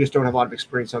 I just don't have a lot of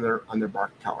experience on their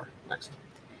bark collar. Next.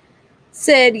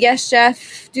 Sid, yes,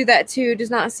 Jeff, do that too. Does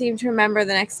not seem to remember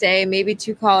the next day. Maybe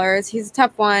 2 collars. He's a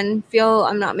tough one. Feel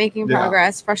I'm not making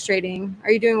progress. Frustrating.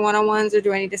 Are you doing one-on-ones or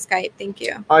do I need to Skype? Thank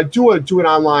you. Do an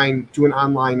online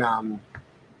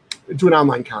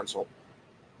consult.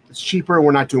 It's cheaper.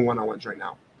 We're not doing one-on-ones right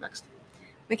now. Next.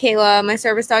 Michaela, my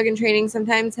service dog in training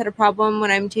sometimes had a problem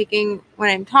when I'm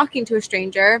talking to a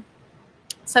stranger.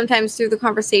 Sometimes through the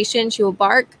conversation, she will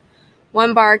bark.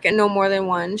 One bark and no more than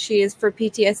one. She is for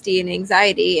PTSD and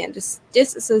anxiety and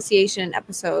disassociation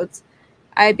episodes.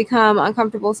 I become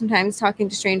uncomfortable sometimes talking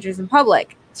to strangers in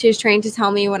public. She is trained to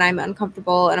tell me when I'm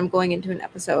uncomfortable and I'm going into an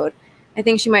episode. I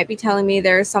think she might be telling me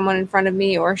there's someone in front of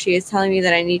me or she is telling me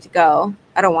that I need to go.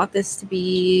 I don't want this to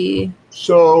be...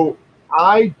 So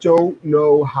I don't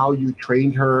know how you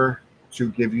trained her to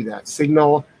give you that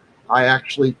signal. I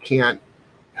actually can't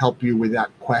help you with that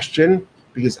question,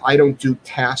 because I don't do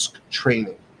task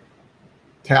training.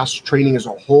 Task training is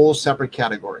a whole separate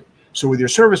category. So with your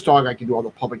service dog, I can do all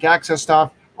the public access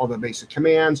stuff, all the basic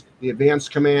commands, the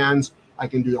advanced commands. I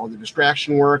can do all the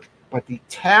distraction work. But the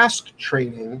task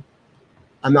training,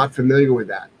 I'm not familiar with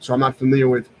that. So I'm not familiar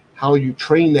with how you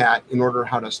train that in order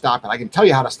how to stop it. I can tell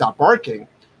you how to stop barking,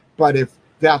 but if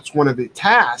that's one of the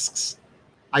tasks,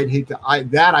 I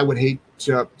would hate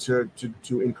to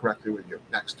incorrectly with you.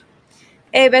 Next.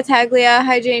 Hey, Battaglia.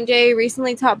 Hi, J&J.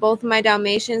 Recently taught both of my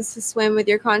Dalmatians to swim with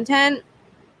your content.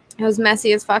 It was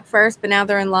messy as fuck first, but now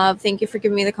they're in love. Thank you for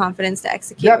giving me the confidence to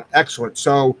execute. Yep, excellent.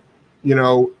 So, you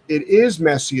know, it is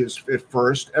messy at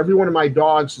first. Every one of my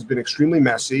dogs has been extremely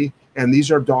messy. And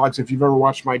these are dogs, if you've ever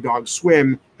watched my dogs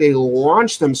swim, they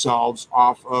launch themselves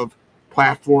off of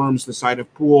platforms, the side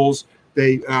of pools.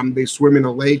 They swim in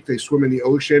a lake. They swim in the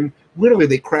ocean. Literally,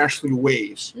 they crash through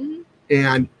waves. Mm-hmm.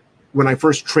 And when I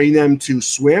first trained them to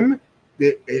swim,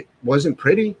 it wasn't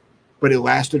pretty, but it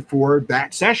lasted for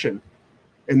that session.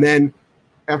 And then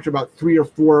after about 3 or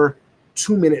 4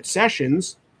 2-minute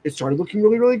sessions, it started looking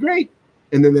really, really great.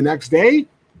 And then the next day,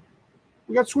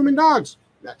 we got swimming dogs.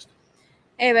 Next.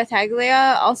 Hey,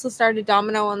 Battaglia also started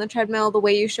Domino on the treadmill the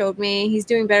way you showed me. He's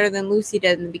doing better than Lucy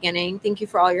did in the beginning. Thank you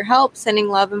for all your help. Sending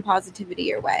love and positivity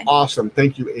your way. Awesome.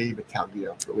 Thank you, A.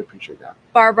 Battaglia. Really appreciate that.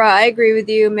 Barbara, I agree with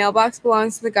you. Mailbox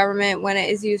belongs to the government when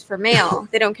it is used for mail.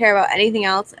 They don't care about anything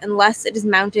else unless it is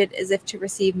mounted as if to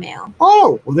receive mail.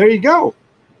 Oh, well, there you go.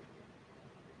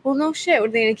 Well, no shit.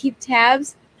 What, are they going to keep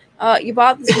tabs? You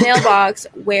bought this mailbox.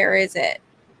 Where is it?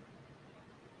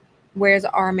 Where's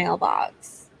our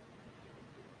mailbox?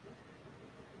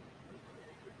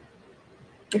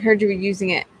 I heard you were using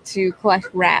it to collect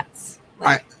rats.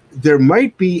 There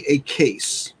might be a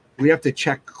case. We have to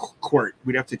check court.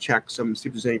 We'd have to check see if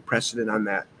there's any precedent on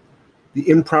that. The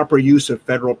improper use of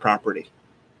federal property.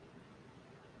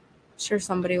 Sure,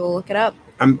 somebody will look it up.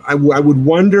 I would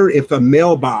wonder if a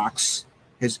mailbox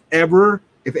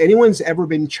if anyone's ever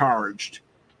been charged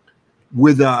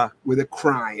with a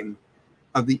crime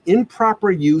of the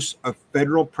improper use of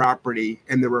federal property,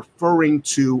 and they're referring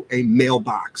to a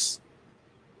mailbox.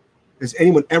 Has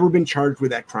anyone ever been charged with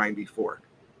that crime before?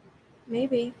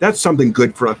 Maybe. That's something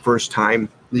good for a first-time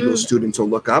legal student to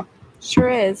look up. Sure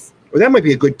is. Or that might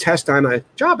be a good test on a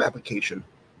job application.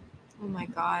 Oh, my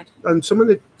God. On someone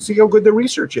to see how good the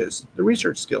research is, the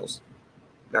research skills.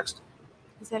 Next.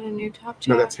 Is that a new top chat?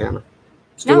 No, that's Hannah.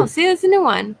 See, that's a new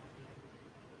one.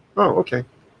 Oh, okay.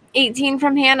 18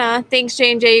 from Hannah. Thanks,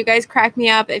 J&J. You guys cracked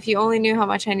me up. If you only knew how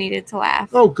much I needed to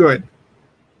laugh. Oh, good.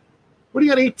 What do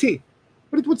you got, 18?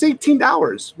 What's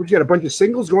 $18? Would you got a bunch of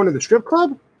singles going to the strip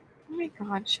club? Oh my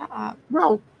God, shut up.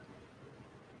 Well,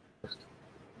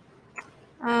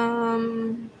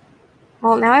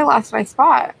 well, now I lost my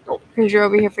spot because you're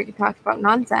over here freaking talking about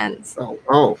nonsense.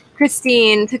 Oh.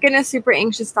 Christine took in a super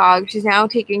anxious dog. She's now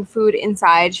taking food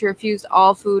inside. She refused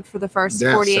all food for the first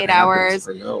 48 hours.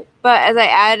 I know. But as I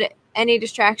add any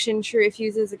distraction, she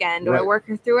refuses again. Do I work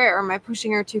her through it, or am I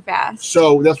pushing her too fast?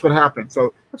 So that's what happened.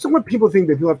 So that's what people think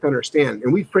that people have to understand.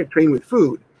 And we train with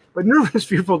food, but nervous,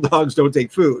 fearful dogs don't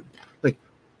take food. Like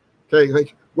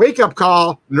wake up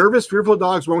call. Nervous, fearful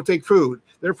dogs won't take food.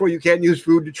 Therefore, you can't use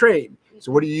food to train.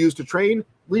 So what do you use to train?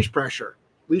 Leash pressure.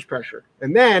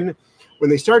 And then when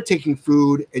they start taking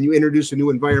food and you introduce a new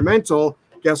environmental,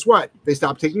 guess what? They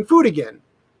stop taking food again.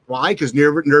 Why? Because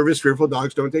nervous, fearful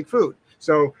dogs don't take food.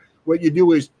 So what you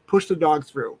do is push the dog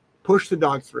through.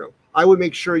 I would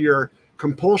make sure your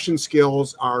compulsion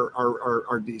skills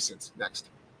are decent. Next.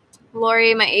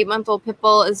 Lori, my 8-month-old pit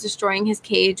bull is destroying his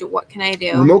cage. What can I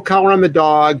do? Remote collar on the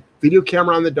dog, video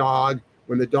camera on the dog.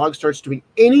 When the dog starts doing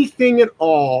anything at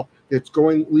all that's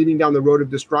leading down the road of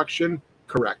destruction,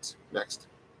 correct. Next.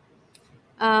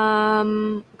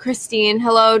 Christine,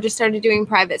 hello. Just started doing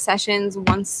private sessions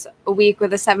once a week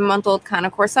with a 7-month-old Cane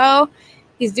Corso.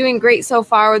 He's doing great so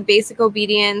far with basic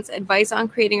obedience. Advice on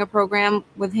creating a program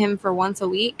with him for once a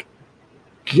week.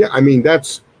 Yeah, I mean,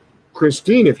 that's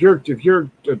Christine. If you're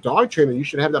a dog trainer, you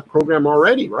should have that program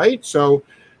already, right? So,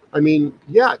 I mean,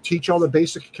 yeah, teach all the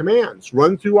basic commands.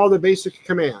 Run through all the basic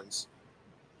commands.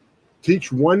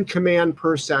 Teach one command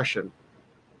per session.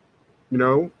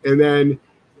 And then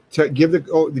to give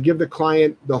the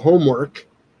client the homework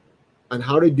on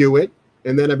how to do it,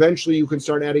 and then eventually you can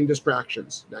start adding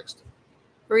distractions. Next.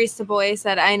 Barista Boy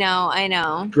said, I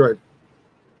know. Good.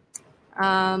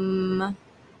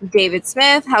 David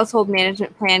Smith, household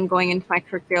management plan going into my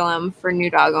curriculum for new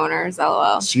dog owners,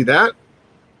 LOL. See that?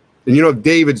 And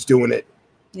David's doing it.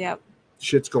 Yep.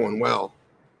 Shit's going well.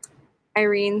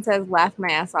 Irene says, laugh my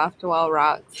ass off. Joelle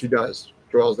rocks. She does.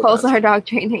 Joelle's the Pulsar best. dog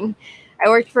training. I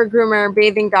worked for a groomer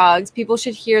bathing dogs. People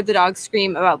should hear the dogs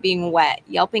scream about being wet.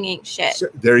 Yelping ain't shit. So,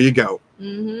 there you go.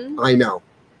 Mm-hmm. I know.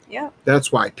 Yeah.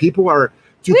 That's why people are.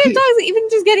 We have dogs even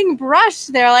just getting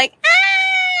brushed. They're like,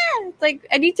 ah! like,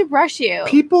 I need to brush you.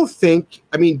 People think,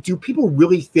 I mean, do people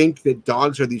really think that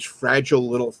dogs are these fragile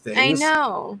little things? I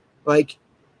know. Like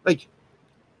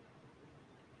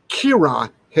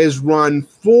Kira has run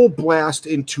full blast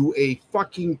into a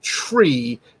fucking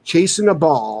tree chasing a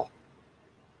ball.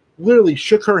 Literally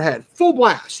shook her head. Full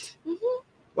blast. Mm-hmm.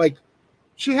 Like,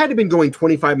 she had to have been going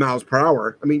 25 miles per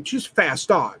hour. I mean, she's a fast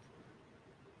dog.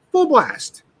 Full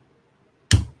blast.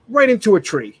 Right into a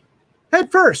tree.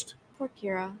 Head first. Poor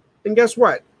Kira. And guess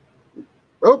what?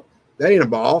 Oh, that ain't a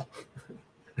ball.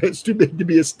 It's too big to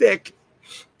be a stick.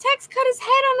 Tex cut his head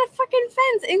on a fucking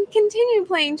fence and continued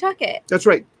playing Chuck It. That's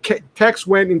right. Tex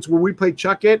went into where we played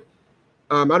Chuck It.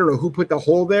 I don't know who put the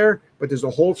hole there, but there's a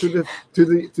hole through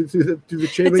the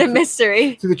chain link. It's a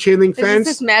mystery. To the chain link fence.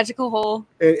 This magical hole.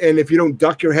 And if you don't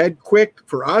duck your head quick,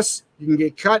 for us, you can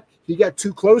get cut. He got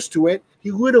too close to it.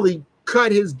 He literally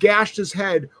gashed his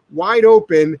head wide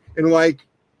open and like,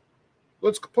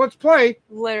 let's play.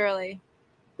 Literally.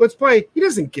 Let's play. He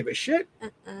doesn't give a shit.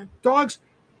 Dogs.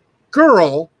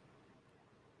 Girl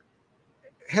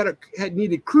had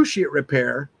needed cruciate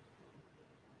repair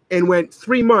and went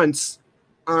 3 months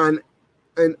on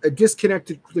a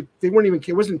disconnected. They weren't even.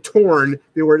 It wasn't torn.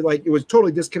 They were like, it was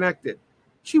totally disconnected.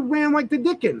 She ran like the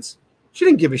Dickens. She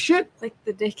didn't give a shit. Like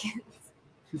the Dickens.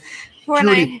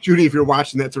 Judy, if you're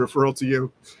watching, that's a referral to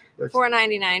you.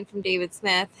 $4.99 from David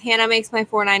Smith. Hannah makes my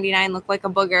 $4.99 look like a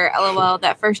booger. LOL.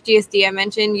 That first GSD I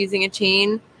mentioned using a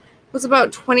chain was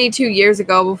about 22 years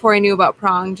ago, before I knew about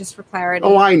prong. Just for clarity.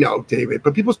 Oh, I know, David,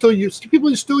 but people still use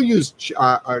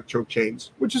choke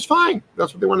chains, which is fine.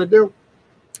 That's what they want to do.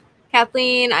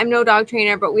 Kathleen, I'm no dog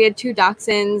trainer, but we had 2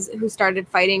 dachshunds who started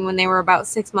fighting when they were about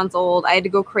 6 months old. I had to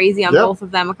go crazy on both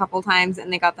of them a couple times,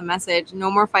 and they got the message.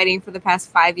 No more fighting for the past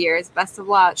 5 years. Best of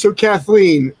luck. So,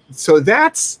 Kathleen,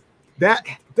 that's that.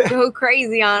 Go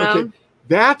crazy on them.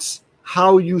 That's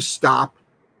how you stop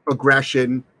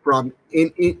aggression from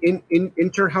in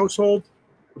inter-household.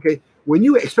 Okay, when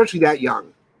you, especially that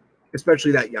young.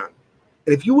 And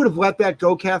if you would have let that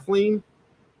go, Kathleen,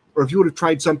 or if you would have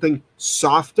tried something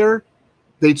softer,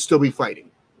 they'd still be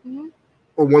fighting. Mm-hmm.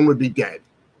 Or one would be dead.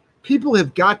 People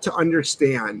have got to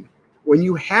understand, when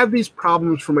you have these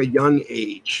problems from a young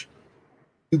age,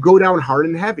 you go down hard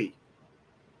and heavy.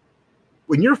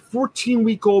 When your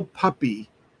 14-week-old puppy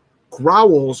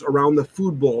growls around the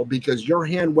food bowl because your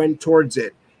hand went towards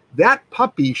it, that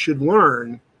puppy should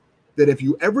learn that if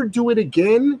you ever do it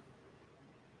again,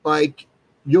 like,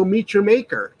 you'll meet your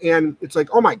maker. And it's like,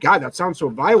 oh my God, that sounds so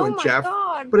violent, Jeff.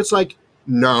 God. But it's like,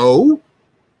 no.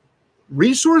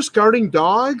 Resource guarding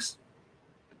dogs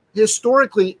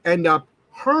historically end up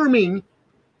harming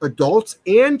adults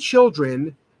and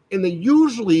children, and they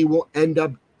usually will end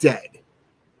up dead.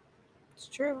 It's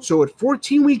true. So at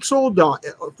 14 weeks old,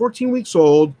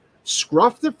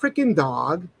 scruff the freaking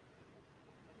dog,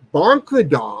 bonk the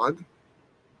dog,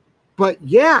 but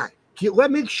yeah,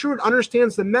 make sure it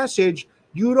understands the message.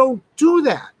 You don't do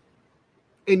that.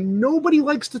 And nobody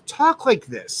likes to talk like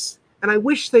this. And I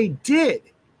wish they did.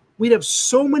 We'd have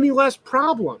so many less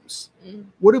problems.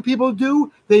 What do people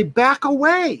do? They back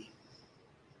away.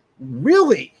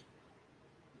 Really?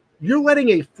 You're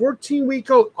letting a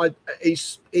 14-week-old,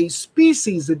 a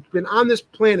species that's been on this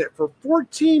planet for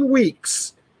 14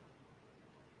 weeks,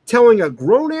 telling a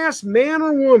grown-ass man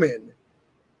or woman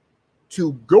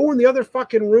to go in the other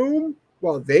fucking room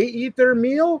while they eat their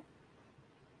meal?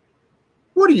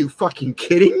 What are you fucking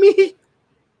kidding me?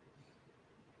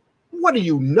 What are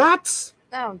you, nuts?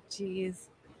 Oh, jeez.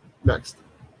 Next.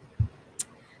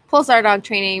 Pulsar dog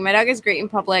training. My dog is great in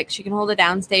public. She can hold a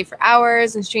downstay for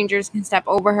hours, and strangers can step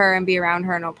over her and be around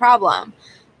her, no problem.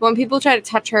 But when people try to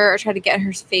touch her or try to get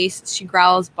her face, she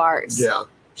growls, barks. Yeah.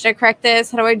 Should I correct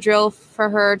this? How do I drill for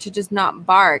her to just not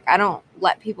bark? I don't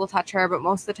let people touch her, but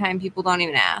most of the time people don't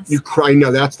even ask. You cry.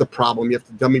 No, that's the problem. You have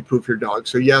to dummy proof your dog.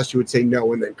 So yes, you would say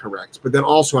no and then correct. But then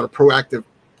also on a proactive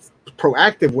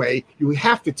way, you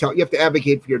have to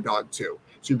advocate for your dog too.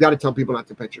 So you've got to tell people not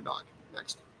to pet your dog.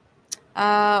 Next.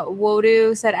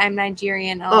 Wodu said I'm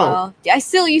Nigerian. LOL. Oh. You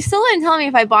still didn't tell me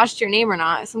if I botched your name or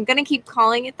not. So I'm gonna keep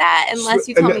calling it that unless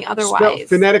you tell me otherwise.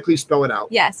 Phonetically spell it out.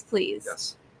 Yes, please.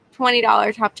 Yes.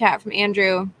 $20 top chat from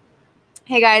Andrew.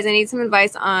 Hey guys, I need some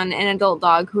advice on an adult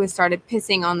dog who has started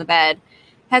pissing on the bed.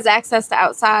 Has access to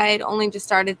outside, only just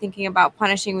started thinking about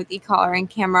punishing with e-collar and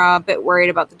camera, a bit worried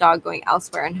about the dog going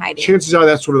elsewhere and hiding. Chances are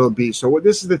that's what it'll be. So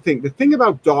this is the thing. The thing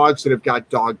about dogs that have got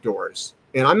dog doors,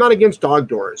 and I'm not against dog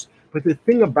doors, but the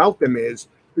thing about them is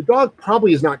the dog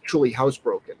probably is not truly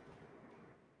housebroken.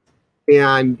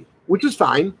 And which is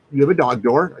fine. You have a dog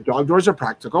door. Dog doors are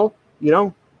practical,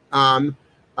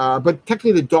 but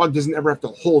technically the dog doesn't ever have to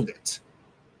hold it.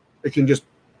 It can just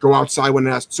go outside when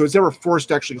it has. So it's never forced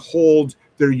to actually hold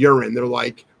their urine. They're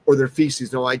like, or their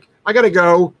feces. They're like, I got to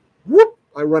go. Whoop.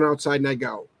 I run outside and I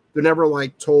go. They're never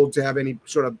like told to have any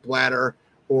sort of bladder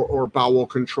or bowel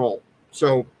control.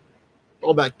 So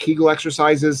all that Kegel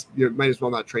exercises, you might as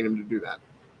well not train them to do that.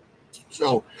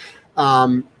 So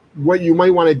what you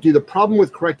might want to do, the problem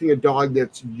with correcting a dog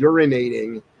that's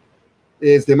urinating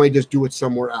is they might just do it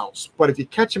somewhere else. But if you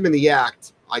catch them in the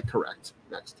act, I correct.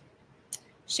 Next.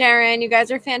 Sharon, you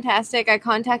guys are fantastic. I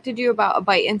contacted you about a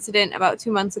bite incident about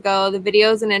 2 months ago. The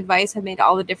videos and advice have made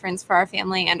all the difference for our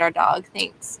family and our dog.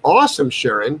 Thanks. Awesome,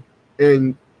 Sharon.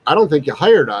 And I don't think you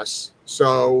hired us.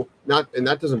 So and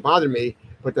that doesn't bother me.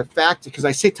 But the fact, because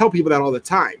tell people that all the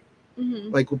time.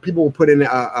 Mm-hmm. Like when people will put in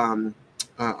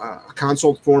a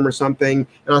consult form or something,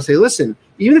 and I'll say, listen,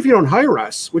 even if you don't hire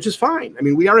us, which is fine. I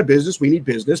mean, we are a business, we need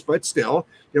business, but still,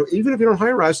 even if you don't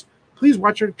hire us, please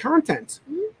watch our content.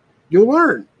 Mm-hmm. You'll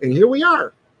learn. And here we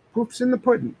are. Proof's in the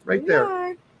pudding right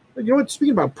there. But you know what?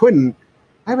 Speaking about pudding,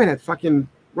 I haven't had fucking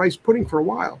rice pudding for a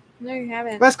while. No, you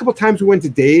haven't. Last couple of times we went to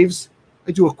Dave's,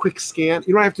 I do a quick scan.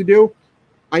 You know what I have to do?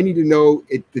 I need to know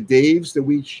the Dave's that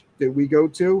we go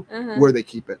to, where they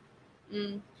keep it.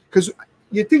 Because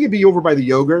you'd think it'd be over by the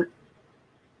yogurt,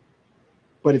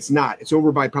 but it's not. It's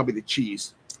over by probably the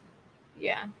cheese.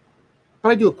 Yeah. But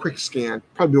I do a quick scan,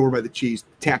 probably over by the cheese,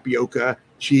 tapioca,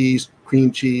 cheese,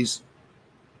 cream cheese,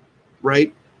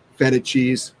 right? Feta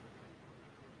cheese.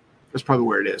 That's probably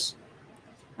where it is.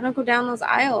 I don't go down those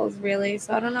aisles really,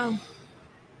 so I don't know.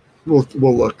 We'll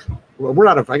look. Well, we're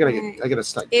out of. I gotta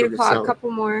start. 8 o'clock. A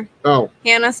couple more. Oh.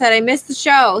 Hannah said, "I missed the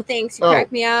show. Thanks. You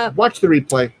cracked me up." Watch the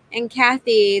replay. And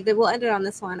Kathy, we'll end it on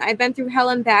this one. I've been through hell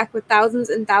and back with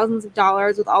thousands and thousands of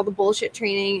dollars with all the bullshit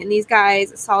training, and these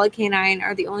guys, Solid Canine,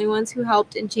 are the only ones who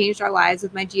helped and changed our lives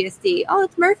with my GSD. Oh,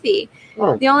 it's Murphy.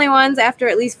 Oh. The only ones after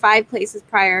at least 5 places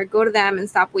prior. Go to them and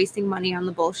stop wasting money on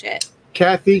the bullshit.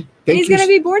 Kathy, he's going to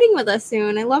be boarding with us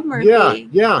soon. I love Murphy.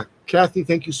 Yeah. Kathy,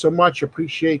 thank you so much.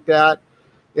 Appreciate that.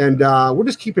 And we're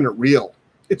just keeping it real.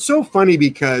 It's so funny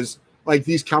because like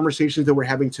these conversations that we're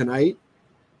having tonight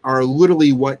are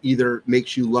literally what either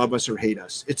makes you love us or hate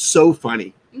us. It's so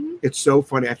funny. Mm-hmm. It's so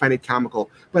funny. I find it comical.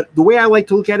 But the way I like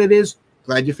to look at it is,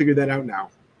 glad you figured that out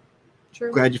now.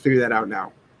 True. Glad you figured that out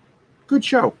now. Good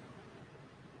show.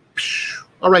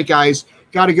 All right, guys.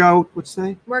 Got to go. What's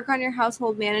today? Work on your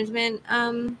household management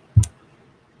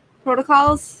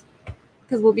protocols,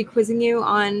 because we'll be quizzing you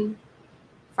on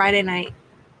Friday night.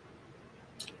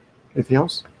 Anything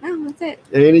else? No, that's it.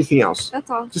 Anything else? That's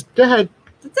all. Just go ahead.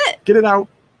 That's it. Get it out.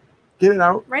 Get it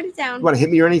out. Write it down. You want to hit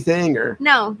me or anything? Or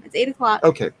no, it's 8 o'clock.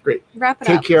 Okay, great. Wrap it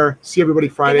up. Take care. See everybody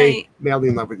Friday. Madly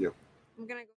in love with you. I'm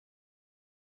gonna go.